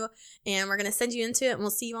on You, and we're going to send you into it, and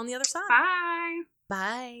we'll see you on the other side. Bye.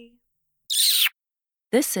 Bye.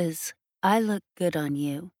 This is I Look Good on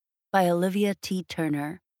You by Olivia T.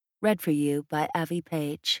 Turner, read for you by Avi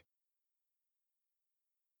Page.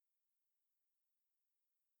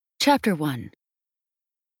 Chapter 1.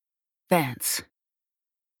 Vance.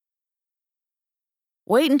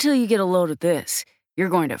 Wait until you get a load of this. You're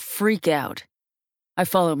going to freak out. I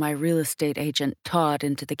follow my real estate agent, Todd,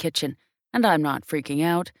 into the kitchen, and I'm not freaking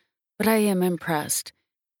out, but I am impressed.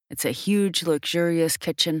 It's a huge, luxurious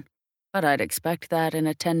kitchen, but I'd expect that in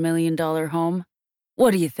a $10 million home.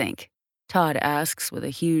 What do you think? Todd asks with a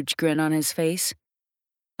huge grin on his face.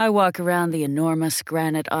 I walk around the enormous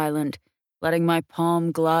granite island, letting my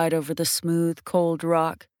palm glide over the smooth, cold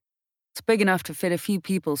rock. It's big enough to fit a few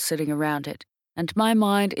people sitting around it, and my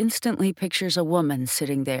mind instantly pictures a woman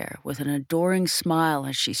sitting there with an adoring smile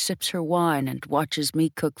as she sips her wine and watches me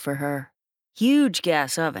cook for her. Huge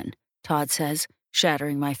gas oven, Todd says,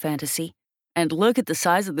 shattering my fantasy. And look at the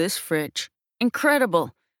size of this fridge.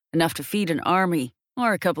 Incredible. Enough to feed an army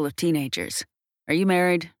or a couple of teenagers. Are you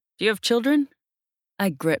married? Do you have children? I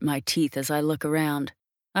grit my teeth as I look around.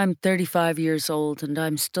 I'm 35 years old and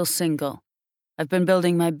I'm still single. I've been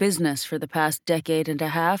building my business for the past decade and a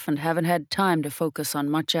half and haven't had time to focus on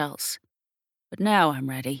much else. But now I'm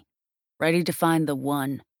ready. Ready to find the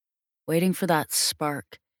one. Waiting for that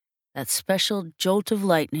spark. That special jolt of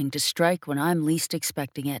lightning to strike when I'm least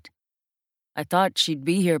expecting it. I thought she'd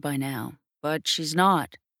be here by now, but she's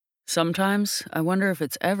not. Sometimes I wonder if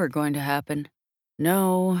it's ever going to happen.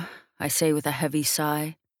 No, I say with a heavy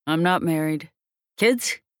sigh. I'm not married.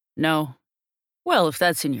 Kids? No. Well, if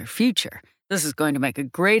that's in your future, this is going to make a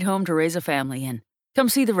great home to raise a family in. Come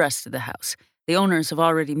see the rest of the house. The owners have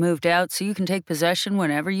already moved out, so you can take possession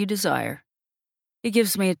whenever you desire. He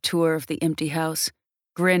gives me a tour of the empty house,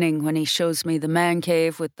 grinning when he shows me the man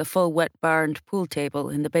cave with the full wet bar and pool table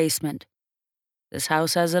in the basement. This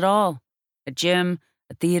house has it all. A gym,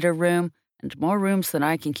 a theater room, and more rooms than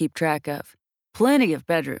I can keep track of. Plenty of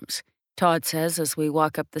bedrooms, Todd says as we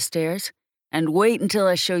walk up the stairs. And wait until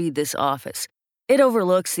I show you this office. It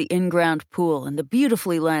overlooks the in-ground pool and the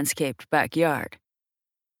beautifully landscaped backyard.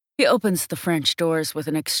 He opens the French doors with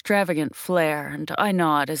an extravagant flair, and I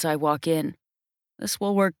nod as I walk in. This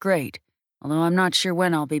will work great, although I'm not sure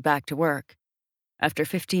when I'll be back to work. After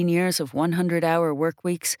 15 years of 100-hour work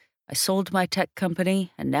weeks, I sold my tech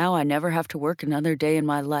company, and now I never have to work another day in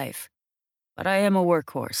my life. But I am a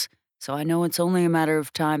workhorse, so I know it's only a matter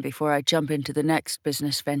of time before I jump into the next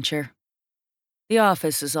business venture. The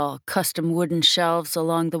office is all custom wooden shelves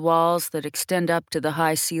along the walls that extend up to the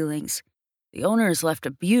high ceilings. The owners left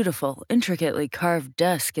a beautiful, intricately carved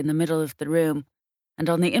desk in the middle of the room, and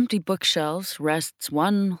on the empty bookshelves rests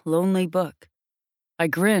one lonely book. I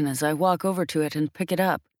grin as I walk over to it and pick it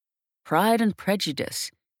up. Pride and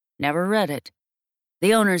Prejudice. Never read it.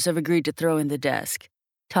 The owners have agreed to throw in the desk,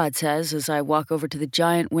 Todd says as I walk over to the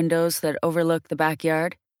giant windows that overlook the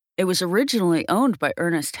backyard. It was originally owned by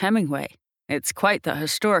Ernest Hemingway. It's quite the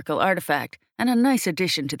historical artifact and a nice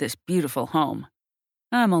addition to this beautiful home.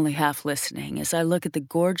 I'm only half listening as I look at the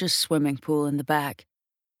gorgeous swimming pool in the back.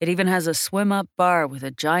 It even has a swim-up bar with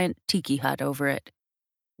a giant tiki hut over it.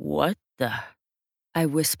 What the? I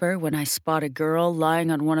whisper when I spot a girl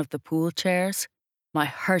lying on one of the pool chairs. My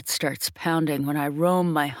heart starts pounding when I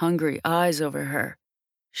roam my hungry eyes over her.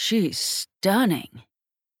 She's stunning.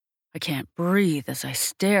 I can't breathe as I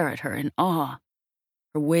stare at her in awe.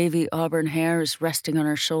 Her wavy auburn hair is resting on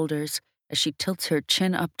her shoulders as she tilts her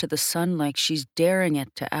chin up to the sun like she's daring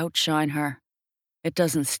it to outshine her. It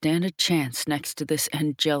doesn't stand a chance next to this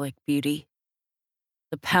angelic beauty.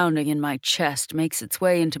 The pounding in my chest makes its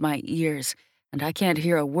way into my ears, and I can't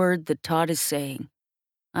hear a word that Todd is saying.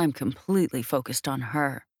 I'm completely focused on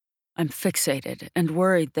her. I'm fixated and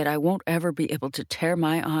worried that I won't ever be able to tear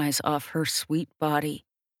my eyes off her sweet body.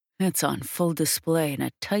 It's on full display in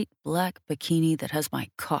a tight black bikini that has my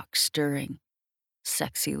cock stirring.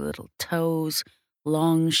 Sexy little toes,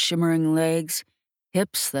 long shimmering legs,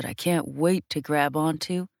 hips that I can't wait to grab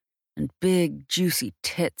onto, and big juicy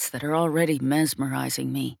tits that are already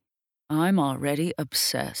mesmerizing me. I'm already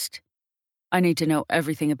obsessed. I need to know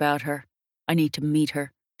everything about her. I need to meet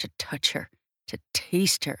her, to touch her, to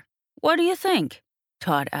taste her. What do you think?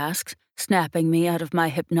 Todd asks, snapping me out of my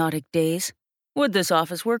hypnotic daze. Would this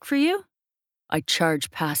office work for you? I charge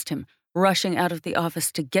past him, rushing out of the office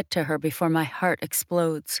to get to her before my heart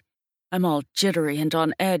explodes. I'm all jittery and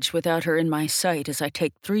on edge without her in my sight as I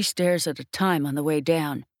take 3 stairs at a time on the way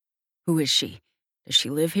down. Who is she? Does she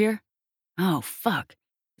live here? Oh, fuck.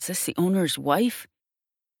 Is this the owner's wife?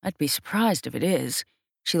 I'd be surprised if it is.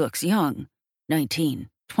 She looks young. 19,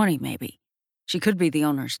 20 maybe. She could be the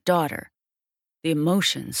owner's daughter. The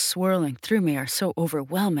emotions swirling through me are so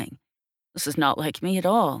overwhelming. This is not like me at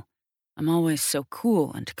all. I'm always so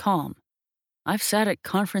cool and calm. I've sat at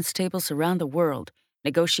conference tables around the world,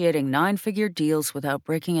 negotiating 9-figure deals without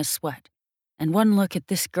breaking a sweat. And one look at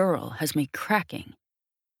this girl has me cracking.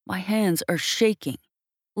 My hands are shaking,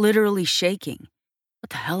 literally shaking.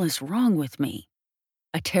 What the hell is wrong with me?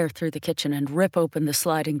 I tear through the kitchen and rip open the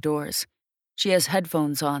sliding doors. She has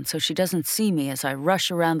headphones on so she doesn't see me as I rush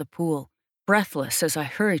around the pool, breathless as I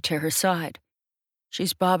hurry to her side.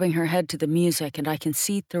 She's bobbing her head to the music, and I can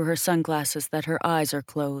see through her sunglasses that her eyes are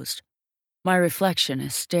closed. My reflection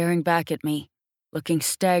is staring back at me, looking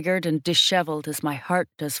staggered and disheveled as my heart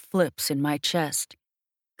does flips in my chest.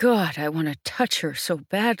 God, I want to touch her so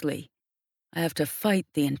badly. I have to fight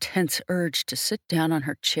the intense urge to sit down on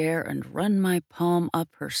her chair and run my palm up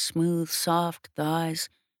her smooth, soft thighs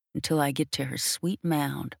until I get to her sweet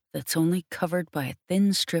mound that's only covered by a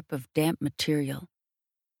thin strip of damp material.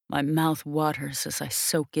 My mouth waters as I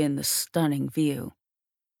soak in the stunning view.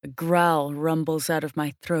 A growl rumbles out of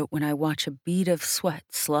my throat when I watch a bead of sweat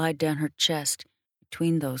slide down her chest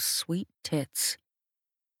between those sweet tits.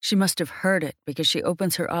 She must have heard it because she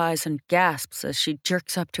opens her eyes and gasps as she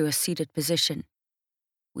jerks up to a seated position.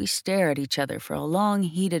 We stare at each other for a long,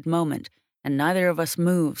 heated moment, and neither of us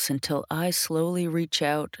moves until I slowly reach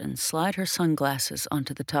out and slide her sunglasses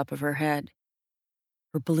onto the top of her head.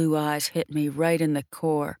 Her blue eyes hit me right in the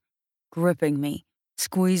core, gripping me,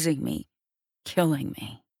 squeezing me, killing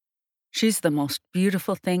me. She's the most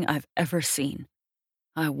beautiful thing I've ever seen.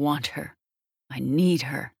 I want her. I need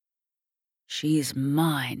her. She's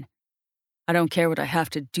mine. I don't care what I have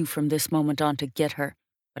to do from this moment on to get her,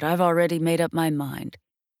 but I've already made up my mind.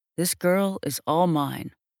 This girl is all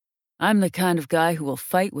mine. I'm the kind of guy who will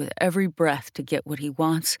fight with every breath to get what he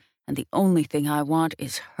wants, and the only thing I want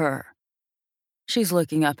is her. She's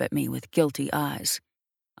looking up at me with guilty eyes.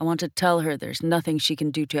 I want to tell her there's nothing she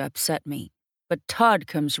can do to upset me, but Todd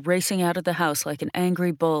comes racing out of the house like an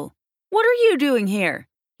angry bull. "What are you doing here?"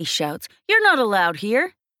 he shouts. "You're not allowed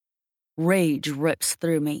here." Rage rips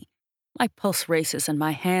through me. My pulse races and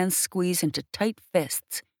my hands squeeze into tight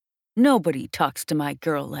fists. Nobody talks to my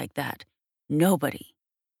girl like that. Nobody.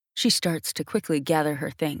 She starts to quickly gather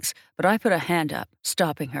her things, but I put a hand up,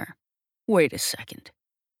 stopping her. Wait a second.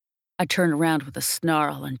 I turn around with a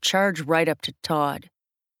snarl and charge right up to Todd.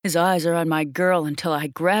 His eyes are on my girl until I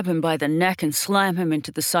grab him by the neck and slam him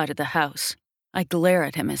into the side of the house. I glare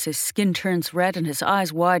at him as his skin turns red and his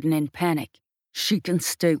eyes widen in panic. She can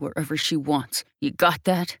stay wherever she wants. You got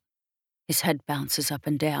that? His head bounces up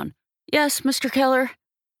and down. Yes, Mr. Keller.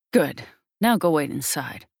 Good. Now go wait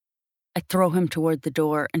inside. I throw him toward the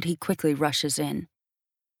door and he quickly rushes in.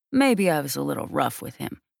 Maybe I was a little rough with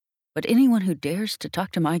him, but anyone who dares to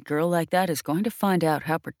talk to my girl like that is going to find out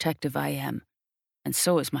how protective I am. And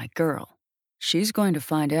so is my girl. She's going to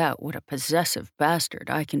find out what a possessive bastard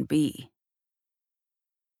I can be.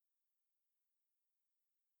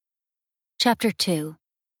 Chapter 2.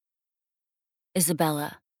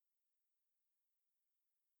 Isabella.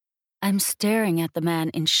 I'm staring at the man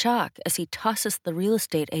in shock as he tosses the real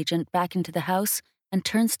estate agent back into the house and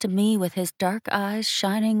turns to me with his dark eyes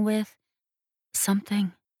shining with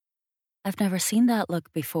something. I've never seen that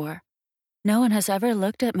look before. No one has ever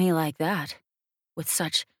looked at me like that, with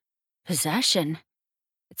such possession.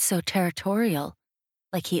 It's so territorial,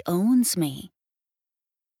 like he owns me.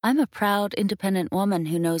 I'm a proud, independent woman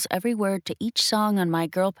who knows every word to each song on my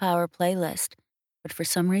Girl Power playlist, but for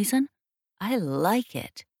some reason, I like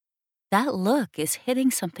it. That look is hitting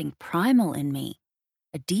something primal in me,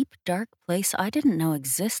 a deep, dark place I didn't know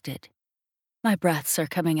existed. My breaths are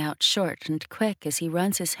coming out short and quick as he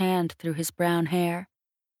runs his hand through his brown hair.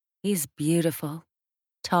 He's beautiful,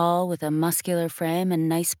 tall with a muscular frame and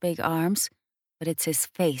nice big arms, but it's his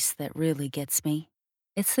face that really gets me.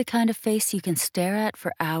 It's the kind of face you can stare at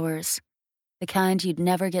for hours, the kind you'd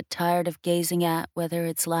never get tired of gazing at, whether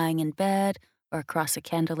it's lying in bed or across a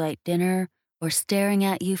candlelight dinner or staring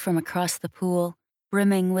at you from across the pool,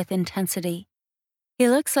 brimming with intensity. He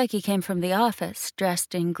looks like he came from the office,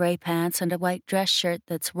 dressed in gray pants and a white dress shirt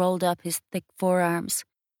that's rolled up his thick forearms.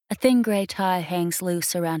 A thin gray tie hangs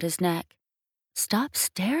loose around his neck. Stop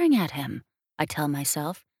staring at him, I tell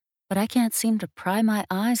myself, but I can't seem to pry my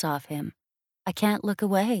eyes off him. I can't look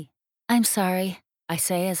away. I'm sorry, I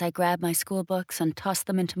say as I grab my school books and toss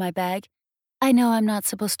them into my bag. I know I'm not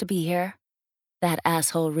supposed to be here. That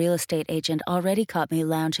asshole real estate agent already caught me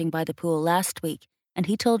lounging by the pool last week, and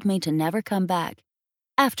he told me to never come back,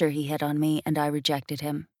 after he hit on me and I rejected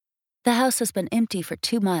him. The house has been empty for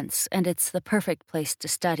 2 months, and it's the perfect place to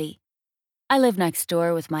study. I live next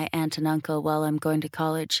door with my aunt and uncle while I'm going to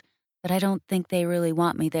college, but I don't think they really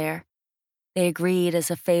want me there. They agreed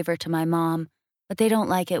as a favor to my mom, but they don't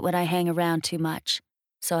like it when I hang around too much,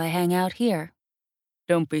 so I hang out here.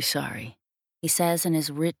 Don't be sorry, he says in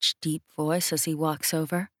his rich, deep voice as he walks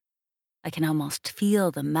over. I can almost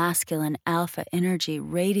feel the masculine alpha energy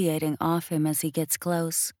radiating off him as he gets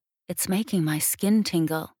close. It's making my skin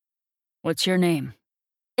tingle. What's your name?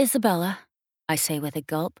 Isabella, I say with a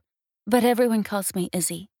gulp, but everyone calls me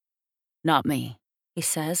Izzy. Not me, he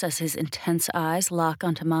says as his intense eyes lock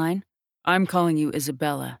onto mine. I'm calling you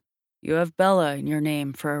Isabella. You have Bella in your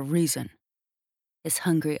name for a reason. His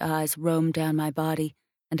hungry eyes roam down my body,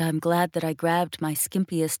 and I'm glad that I grabbed my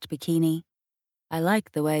skimpiest bikini. I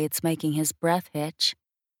like the way it's making his breath hitch.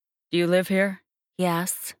 Do you live here? He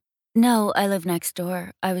asks. No, I live next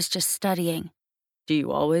door. I was just studying. Do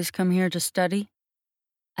you always come here to study?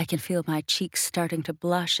 I can feel my cheeks starting to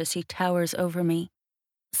blush as he towers over me.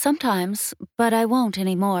 Sometimes, but I won't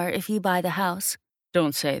anymore if you buy the house.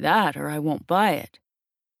 Don't say that or I won't buy it.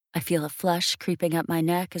 I feel a flush creeping up my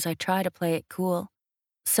neck as I try to play it cool.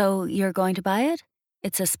 So you're going to buy it?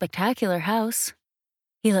 It's a spectacular house.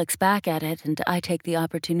 He looks back at it and I take the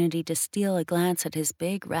opportunity to steal a glance at his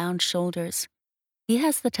big round shoulders. He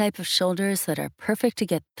has the type of shoulders that are perfect to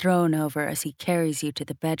get thrown over as he carries you to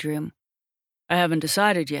the bedroom. I haven't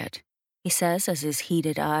decided yet, he says as his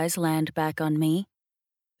heated eyes land back on me.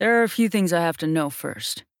 There are a few things I have to know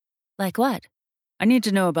first. Like what? I need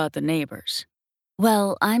to know about the neighbors.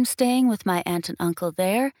 Well, I'm staying with my aunt and uncle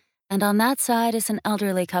there, and on that side is an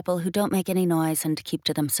elderly couple who don't make any noise and keep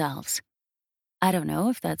to themselves. I don't know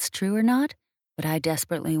if that's true or not, but I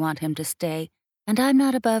desperately want him to stay, and I'm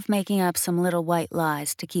not above making up some little white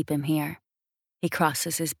lies to keep him here. He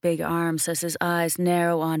crosses his big arms as his eyes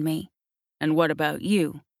narrow on me. And what about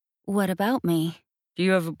you? What about me? Do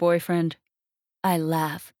you have a boyfriend? I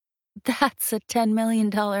laugh. That's a $10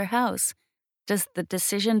 million house. Does the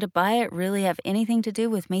decision to buy it really have anything to do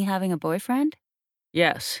with me having a boyfriend?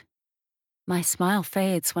 Yes. My smile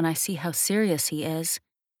fades when I see how serious he is.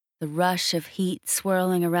 The rush of heat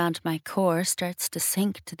swirling around my core starts to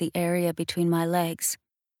sink to the area between my legs.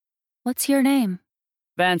 What's your name?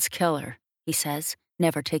 Vance Keller, he says,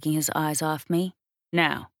 never taking his eyes off me.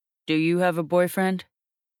 Now, do you have a boyfriend?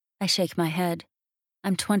 I shake my head.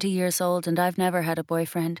 I'm 20 years old and I've never had a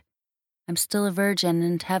boyfriend. I'm still a virgin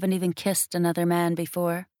and haven't even kissed another man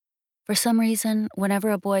before. For some reason, whenever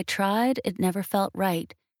a boy tried, it never felt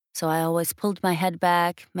right, so I always pulled my head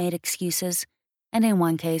back, made excuses, and in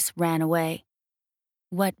one case, ran away.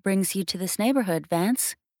 What brings you to this neighborhood,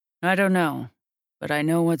 Vance? I don't know, but I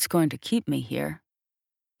know what's going to keep me here.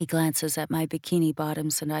 He glances at my bikini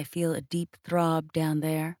bottoms and I feel a deep throb down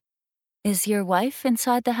there. Is your wife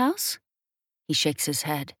inside the house? He shakes his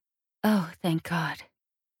head. Oh, thank God.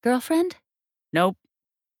 Girlfriend? Nope.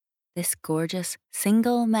 This gorgeous,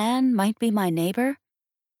 single man might be my neighbor?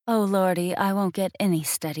 Oh, Lordy, I won't get any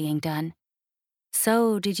studying done.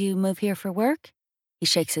 So, did you move here for work? He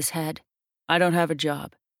shakes his head. I don't have a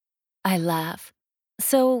job. I laugh.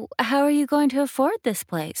 So, how are you going to afford this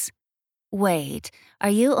place? Wait, are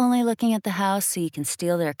you only looking at the house so you can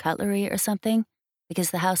steal their cutlery or something? Because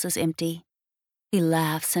the house is empty. He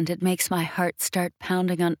laughs and it makes my heart start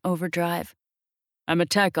pounding on overdrive. I'm a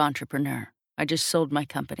tech entrepreneur. I just sold my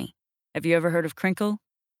company. Have you ever heard of Crinkle?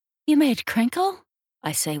 You made Crinkle?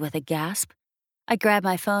 I say with a gasp. I grab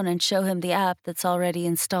my phone and show him the app that's already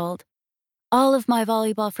installed. All of my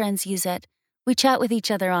volleyball friends use it. We chat with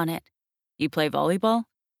each other on it. You play volleyball?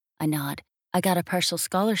 I nod. I got a partial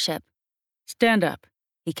scholarship. Stand up,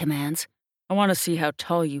 he commands. I want to see how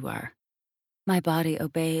tall you are. My body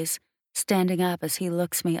obeys, standing up as he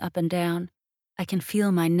looks me up and down. I can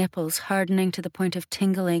feel my nipples hardening to the point of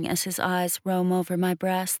tingling as his eyes roam over my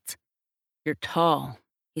breasts. You're tall,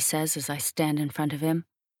 he says as I stand in front of him.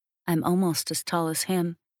 I'm almost as tall as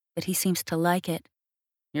him, but he seems to like it.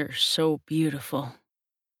 You're so beautiful.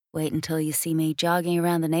 Wait until you see me jogging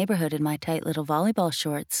around the neighborhood in my tight little volleyball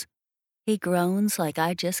shorts. He groans like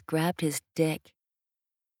I just grabbed his dick.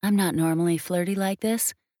 I'm not normally flirty like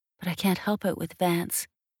this, but I can't help it with Vance.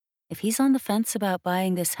 If he's on the fence about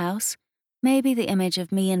buying this house, maybe the image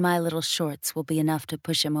of me in my little shorts will be enough to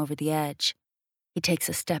push him over the edge. He takes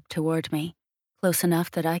a step toward me, close enough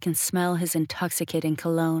that I can smell his intoxicating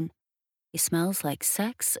cologne. He smells like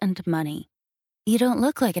sex and money. You don't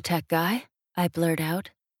look like a tech guy, I blurt out.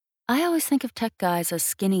 I always think of tech guys as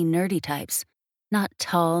skinny, nerdy types, not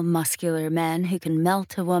tall, muscular men who can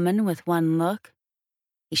melt a woman with one look.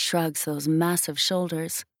 He shrugs those massive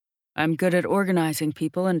shoulders. I'm good at organizing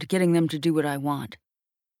people and getting them to do what I want.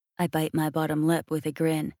 I bite my bottom lip with a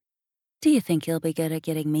grin. Do you think you'll be good at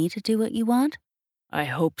getting me to do what you want? I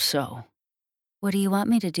hope so. What do you want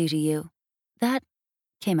me to do to you? That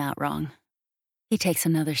came out wrong. He takes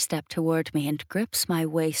another step toward me and grips my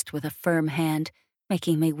waist with a firm hand,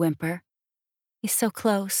 making me whimper. He's so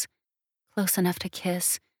close. Close enough to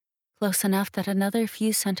kiss. Close enough that another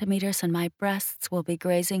few centimeters and my breasts will be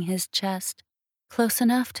grazing his chest. Close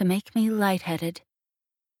enough to make me lightheaded.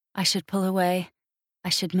 I should pull away. I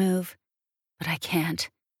should move. But I can't.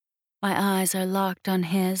 My eyes are locked on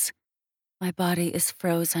his. My body is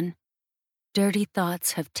frozen. Dirty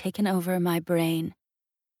thoughts have taken over my brain.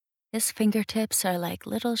 His fingertips are like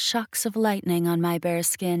little shocks of lightning on my bare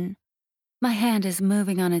skin. My hand is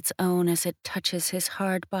moving on its own as it touches his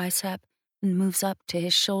hard bicep and moves up to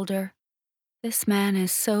his shoulder. This man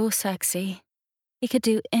is so sexy. He could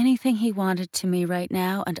do anything he wanted to me right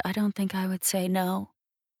now, and I don't think I would say no.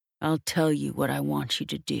 I'll tell you what I want you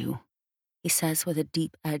to do, he says with a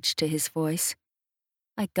deep edge to his voice.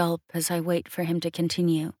 I gulp as I wait for him to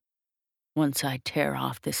continue. Once I tear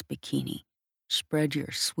off this bikini, spread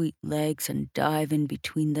your sweet legs and dive in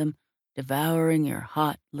between them, devouring your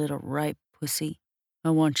hot little ripe pussy.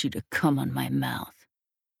 I want you to come on my mouth.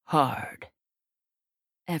 Hard.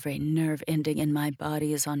 Every nerve ending in my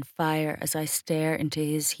body is on fire as I stare into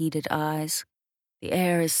his heated eyes. The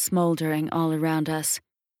air is smoldering all around us.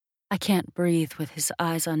 I can't breathe with his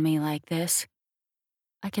eyes on me like this.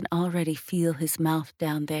 I can already feel his mouth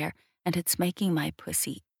down there, and it's making my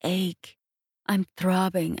pussy ache. I'm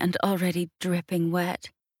throbbing and already dripping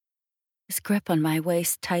wet. His grip on my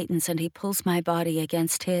waist tightens and he pulls my body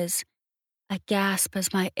against his. I gasp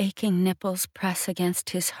as my aching nipples press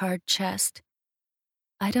against his hard chest.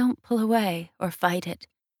 I don't pull away or fight it.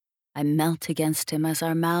 I melt against him as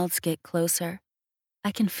our mouths get closer.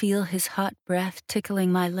 I can feel his hot breath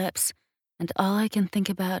tickling my lips, and all I can think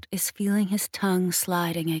about is feeling his tongue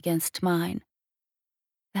sliding against mine.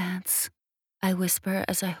 Vance, I whisper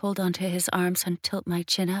as I hold onto his arms and tilt my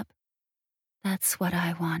chin up. That's what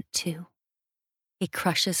I want too. He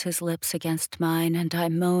crushes his lips against mine, and I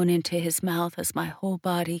moan into his mouth as my whole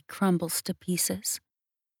body crumbles to pieces.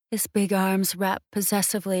 His big arms wrap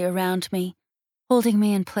possessively around me, holding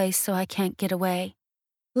me in place so I can't get away.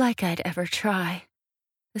 Like I'd ever try.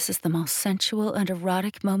 This is the most sensual and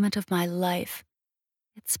erotic moment of my life.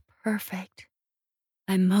 It's perfect.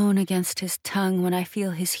 I moan against his tongue when I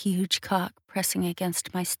feel his huge cock pressing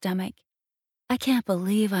against my stomach. I can't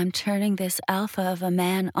believe I'm turning this alpha of a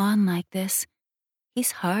man on like this.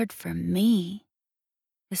 He's hard for me.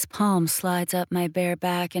 His palm slides up my bare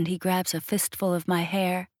back and he grabs a fistful of my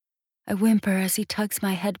hair. I whimper as he tugs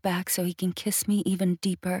my head back so he can kiss me even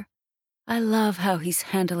deeper. I love how he's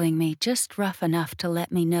handling me just rough enough to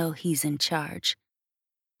let me know he's in charge.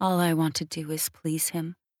 All I want to do is please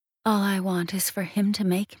him. All I want is for him to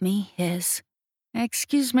make me his.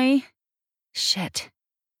 Excuse me. Shit.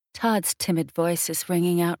 Todd's timid voice is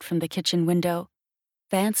ringing out from the kitchen window.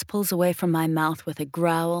 Vance pulls away from my mouth with a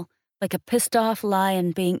growl, like a pissed-off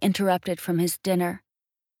lion being interrupted from his dinner.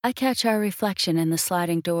 I catch our reflection in the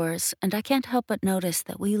sliding doors, and I can't help but notice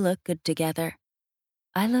that we look good together.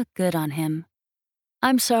 I look good on him.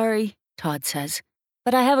 I'm sorry, Todd says,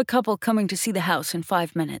 but I have a couple coming to see the house in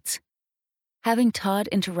 5 minutes. Having Todd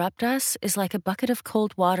interrupt us is like a bucket of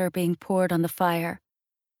cold water being poured on the fire.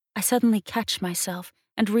 I suddenly catch myself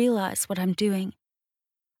and realize what I'm doing.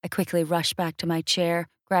 I quickly rush back to my chair,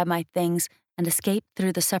 grab my things, and escape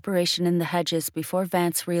through the separation in the hedges before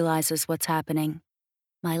Vance realizes what's happening.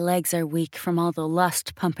 My legs are weak from all the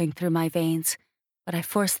lust pumping through my veins, but I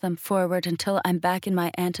force them forward until I'm back in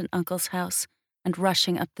my aunt and uncle's house and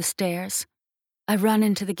rushing up the stairs. I run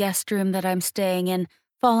into the guest room that I'm staying in,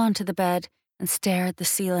 fall onto the bed, and stare at the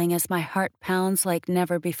ceiling as my heart pounds like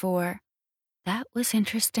never before. That was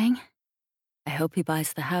interesting. I hope he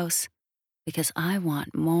buys the house, because I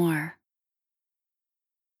want more.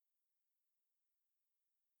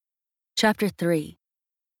 Chapter 3.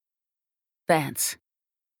 Vance.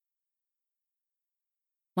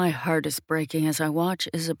 My heart is breaking as I watch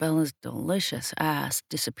Isabella's delicious ass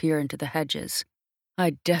disappear into the hedges.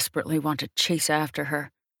 I desperately want to chase after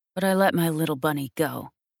her, but I let my little bunny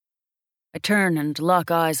go. I turn and lock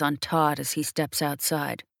eyes on Todd as he steps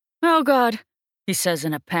outside. "Oh, God," he says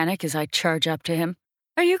in a panic as I charge up to him.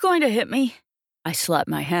 "Are you going to hit me?" I slap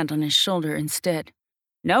my hand on his shoulder instead.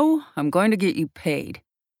 "No, I'm going to get you paid.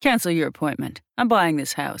 Cancel your appointment. I'm buying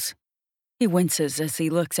this house." He winces as he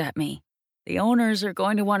looks at me. "The owners are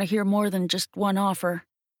going to want to hear more than just one offer.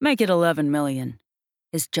 Make it $11 million.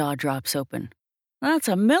 His jaw drops open. "That's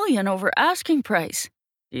 $1 million over asking price.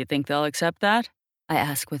 Do you think they'll accept that?" I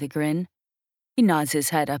ask with a grin. He nods his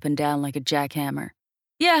head up and down like a jackhammer.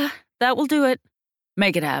 "Yeah, that will do it."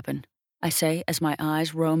 "Make it happen," I say as my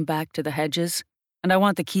eyes roam back to the hedges. "And I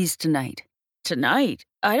want the keys tonight." "Tonight?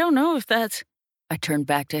 I don't know if that's—" I turn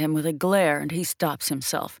back to him with a glare and he stops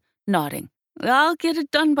himself, nodding. "I'll get it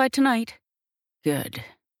done by tonight." "Good,"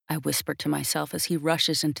 I whisper to myself as he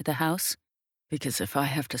rushes into the house. "Because if I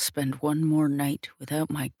have to spend one more night without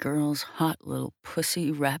my girl's hot little pussy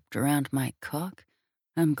wrapped around my cock,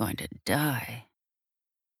 I'm going to die."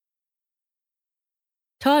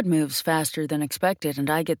 Todd moves faster than expected, and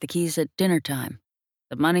I get the keys at dinner time.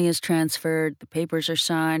 The money is transferred, the papers are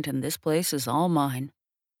signed, and this place is all mine.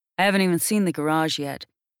 I haven't even seen the garage yet,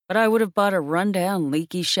 but I would have bought a rundown,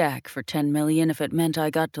 leaky shack for $10 million if it meant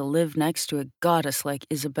I got to live next to a goddess like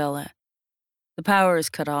Isabella. The power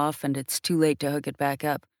is cut off, and it's too late to hook it back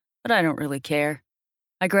up, but I don't really care.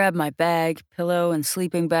 I grab my bag, pillow, and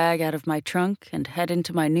sleeping bag out of my trunk and head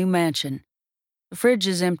into my new mansion. The fridge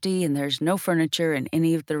is empty and there's no furniture in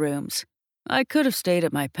any of the rooms. I could have stayed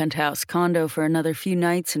at my penthouse condo for another few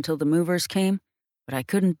nights until the movers came, but I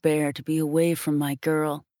couldn't bear to be away from my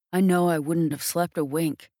girl. I know I wouldn't have slept a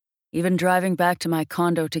wink. Even driving back to my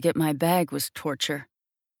condo to get my bag was torture.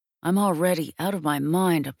 I'm already out of my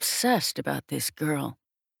mind, obsessed about this girl.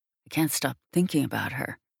 I can't stop thinking about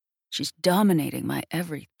her. She's dominating my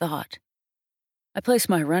every thought. I place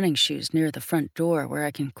my running shoes near the front door where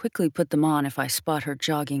I can quickly put them on if I spot her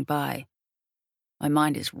jogging by. My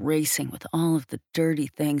mind is racing with all of the dirty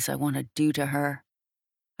things I want to do to her.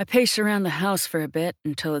 I pace around the house for a bit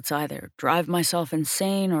until it's either drive myself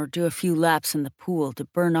insane or do a few laps in the pool to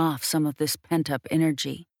burn off some of this pent-up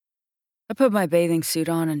energy. I put my bathing suit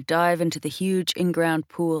on and dive into the huge in-ground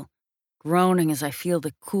pool, groaning as I feel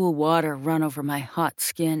the cool water run over my hot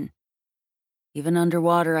skin. Even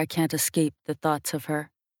underwater, I can't escape the thoughts of her.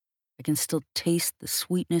 I can still taste the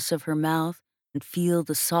sweetness of her mouth and feel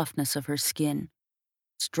the softness of her skin.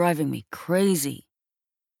 It's driving me crazy.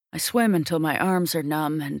 I swim until my arms are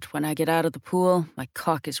numb, and when I get out of the pool, my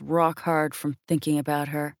cock is rock hard from thinking about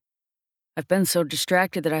her. I've been so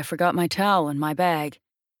distracted that I forgot my towel in my bag.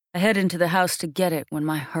 I head into the house to get it when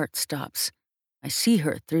my heart stops. I see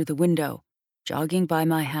her through the window, jogging by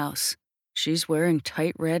my house. She's wearing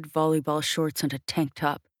tight red volleyball shorts and a tank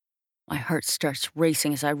top. My heart starts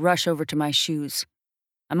racing as I rush over to my shoes.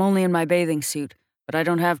 I'm only in my bathing suit, but I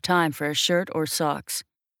don't have time for a shirt or socks.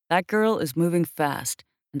 That girl is moving fast,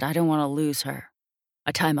 and I don't want to lose her.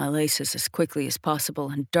 I tie my laces as quickly as possible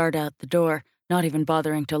and dart out the door, not even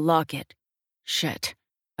bothering to lock it. Shit,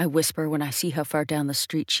 I whisper when I see how far down the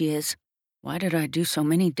street she is. Why did I do so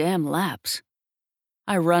many damn laps?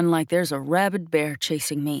 I run like there's a rabid bear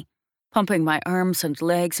chasing me, pumping my arms and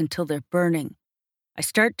legs until they're burning. I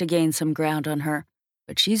start to gain some ground on her,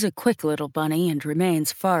 but she's a quick little bunny and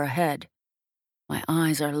remains far ahead. My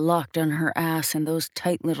eyes are locked on her ass in those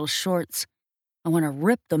tight little shorts. I want to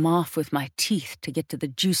rip them off with my teeth to get to the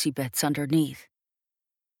juicy bits underneath.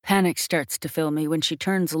 Panic starts to fill me when she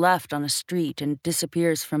turns left on a street and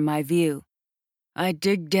disappears from my view. I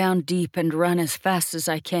dig down deep and run as fast as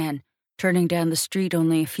I can, turning down the street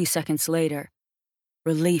only a few seconds later.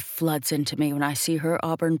 Relief floods into me when I see her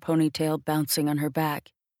auburn ponytail bouncing on her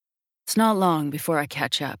back. It's not long before I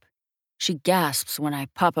catch up. She gasps when I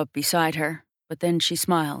pop up beside her, but then she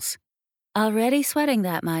smiles. "Already sweating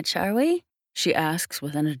that much, are we?" she asks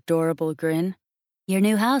with an adorable grin. "Your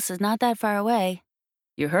new house is not that far away."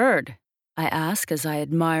 "You heard?" I ask as I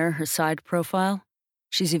admire her side profile.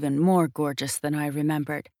 She's even more gorgeous than I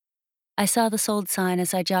remembered. "I saw the sold sign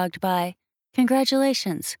as I jogged by.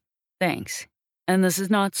 Congratulations." "Thanks. And this is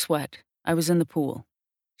not sweat. I was in the pool."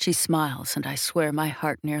 She smiles, and I swear my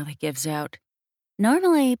heart nearly gives out.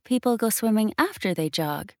 "Normally, people go swimming after they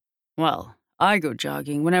jog." "Well, I go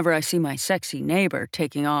jogging whenever I see my sexy neighbor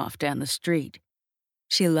taking off down the street."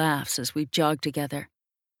 She laughs as we jog together.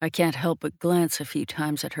 I can't help but glance a few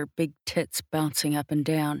times at her big tits bouncing up and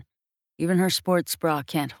down. Even her sports bra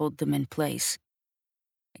can't hold them in place.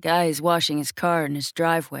 A guy is washing his car in his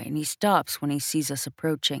driveway, and he stops when he sees us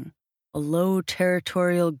approaching. A low,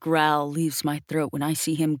 territorial growl leaves my throat when I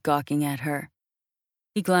see him gawking at her.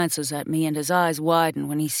 He glances at me, and his eyes widen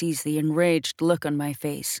when he sees the enraged look on my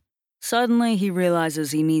face. Suddenly, he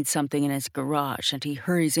realizes he needs something in his garage, and he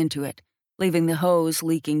hurries into it, leaving the hose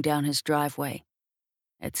leaking down his driveway.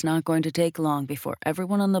 It's not going to take long before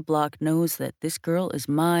everyone on the block knows that this girl is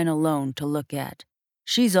mine alone to look at.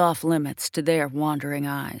 She's off limits to their wandering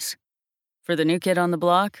eyes. For the new kid on the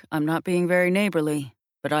block, I'm not being very neighborly,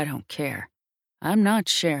 but I don't care. I'm not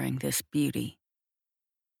sharing this beauty.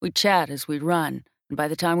 We chat as we run, and by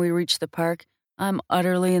the time we reach the park, I'm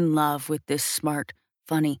utterly in love with this smart,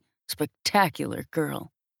 funny, spectacular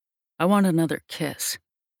girl. I want another kiss,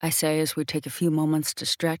 I say as we take a few moments to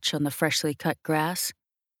stretch on the freshly cut grass.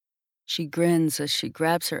 She grins as she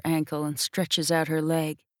grabs her ankle and stretches out her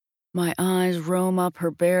leg. My eyes roam up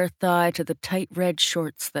her bare thigh to the tight red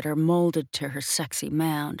shorts that are molded to her sexy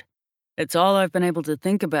mound. It's all I've been able to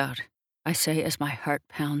think about, I say as my heart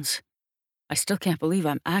pounds. I still can't believe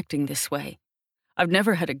I'm acting this way. I've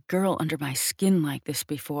never had a girl under my skin like this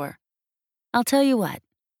before. "I'll tell you what,"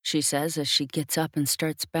 she says as she gets up and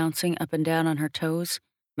starts bouncing up and down on her toes,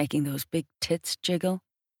 making those big tits jiggle.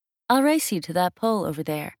 "I'll race you to that pole over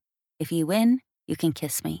there. If you win, you can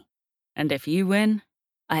kiss me." "And if you win?"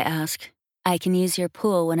 I ask. "I can use your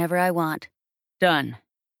pool whenever I want." "Done."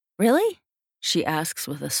 "Really?" she asks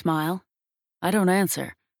with a smile. I don't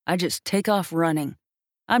answer. I just take off running.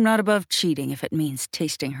 I'm not above cheating if it means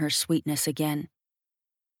tasting her sweetness again.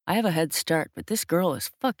 I have a head start, but this girl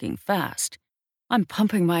is fucking fast. I'm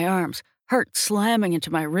pumping my arms, heart slamming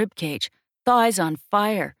into my ribcage, thighs on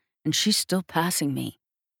fire, and she's still passing me.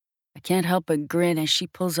 I can't help but grin as she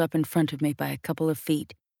pulls up in front of me by a couple of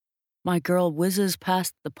feet. My girl whizzes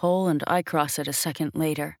past the pole and I cross it a second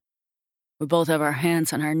later. We both have our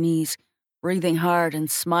hands on our knees, breathing hard and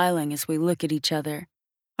smiling as we look at each other.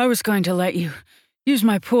 I was going to let you use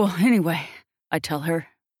my pool anyway, I tell her.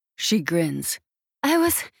 She grins. I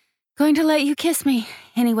was going to let you kiss me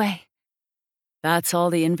anyway. That's all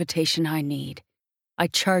the invitation I need. I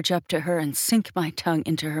charge up to her and sink my tongue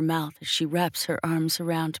into her mouth as she wraps her arms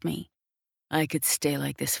around me. I could stay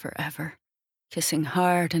like this forever, kissing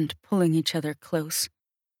hard and pulling each other close.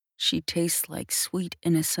 She tastes like sweet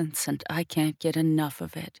innocence and I can't get enough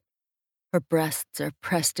of it. Her breasts are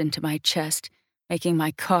pressed into my chest, making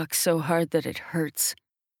my cock so hard that it hurts.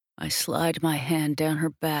 I slide my hand down her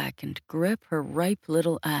back and grip her ripe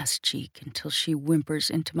little ass cheek until she whimpers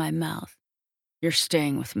into my mouth. You're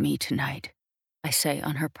staying with me tonight, I say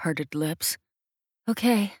on her parted lips.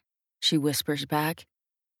 Okay, she whispers back.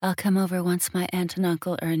 I'll come over once my aunt and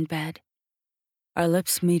uncle are in bed. Our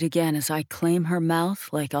lips meet again as I claim her mouth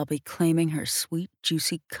like I'll be claiming her sweet,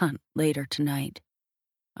 juicy cunt later tonight.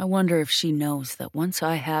 I wonder if she knows that once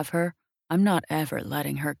I have her, I'm not ever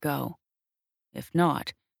letting her go. If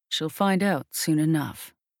not, she'll find out soon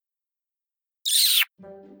enough.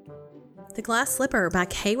 The Glass Slipper by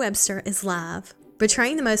Kay Webster is live.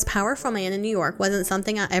 Betraying the most powerful man in New York wasn't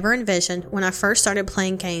something I ever envisioned when I first started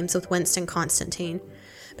playing games with Winston Constantine.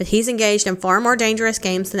 But he's engaged in far more dangerous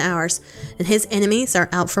games than ours, and his enemies are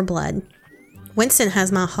out for blood. Winston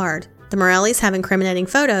has my heart. The Morellis have incriminating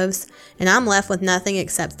photos, and I'm left with nothing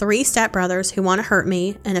except 3 stepbrothers who want to hurt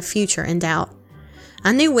me and a future in doubt.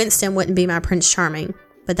 I knew Winston wouldn't be my Prince Charming,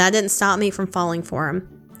 but that didn't stop me from falling for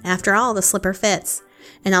him. After all, the slipper fits,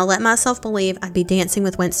 and I'll let myself believe I'd be dancing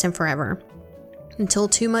with Winston forever. Until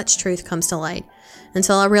too much truth comes to light.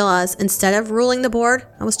 Until I realize instead of ruling the board,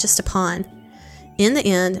 I was just a pawn. In the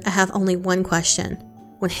end, I have only one question.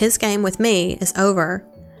 When his game with me is over,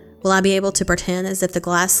 will I be able to pretend as if the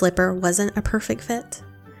Glass Slipper wasn't a perfect fit?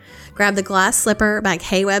 Grab the Glass Slipper by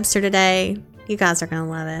Kay Webster today. You guys are going to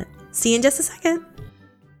love it. See you in just a second.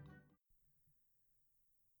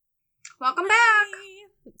 Welcome back.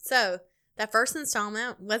 So, that first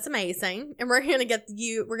installment was amazing, and we're going to give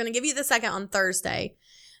you the second on Thursday.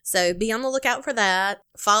 So be on the lookout for that.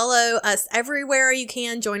 Follow us everywhere you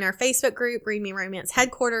can. Join our Facebook group, Read Me Romance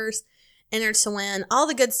Headquarters. Enter to win all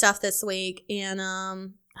the good stuff this week. And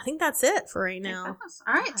I think that's it for right now.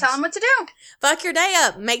 All right, tell them what to do. Fuck your day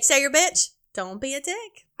up. Make say your bitch. Don't be a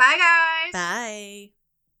dick. Bye, guys. Bye.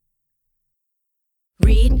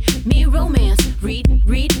 Read me romance. Read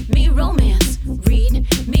me romance.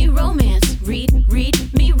 Read me romance.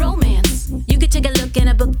 Read me romance.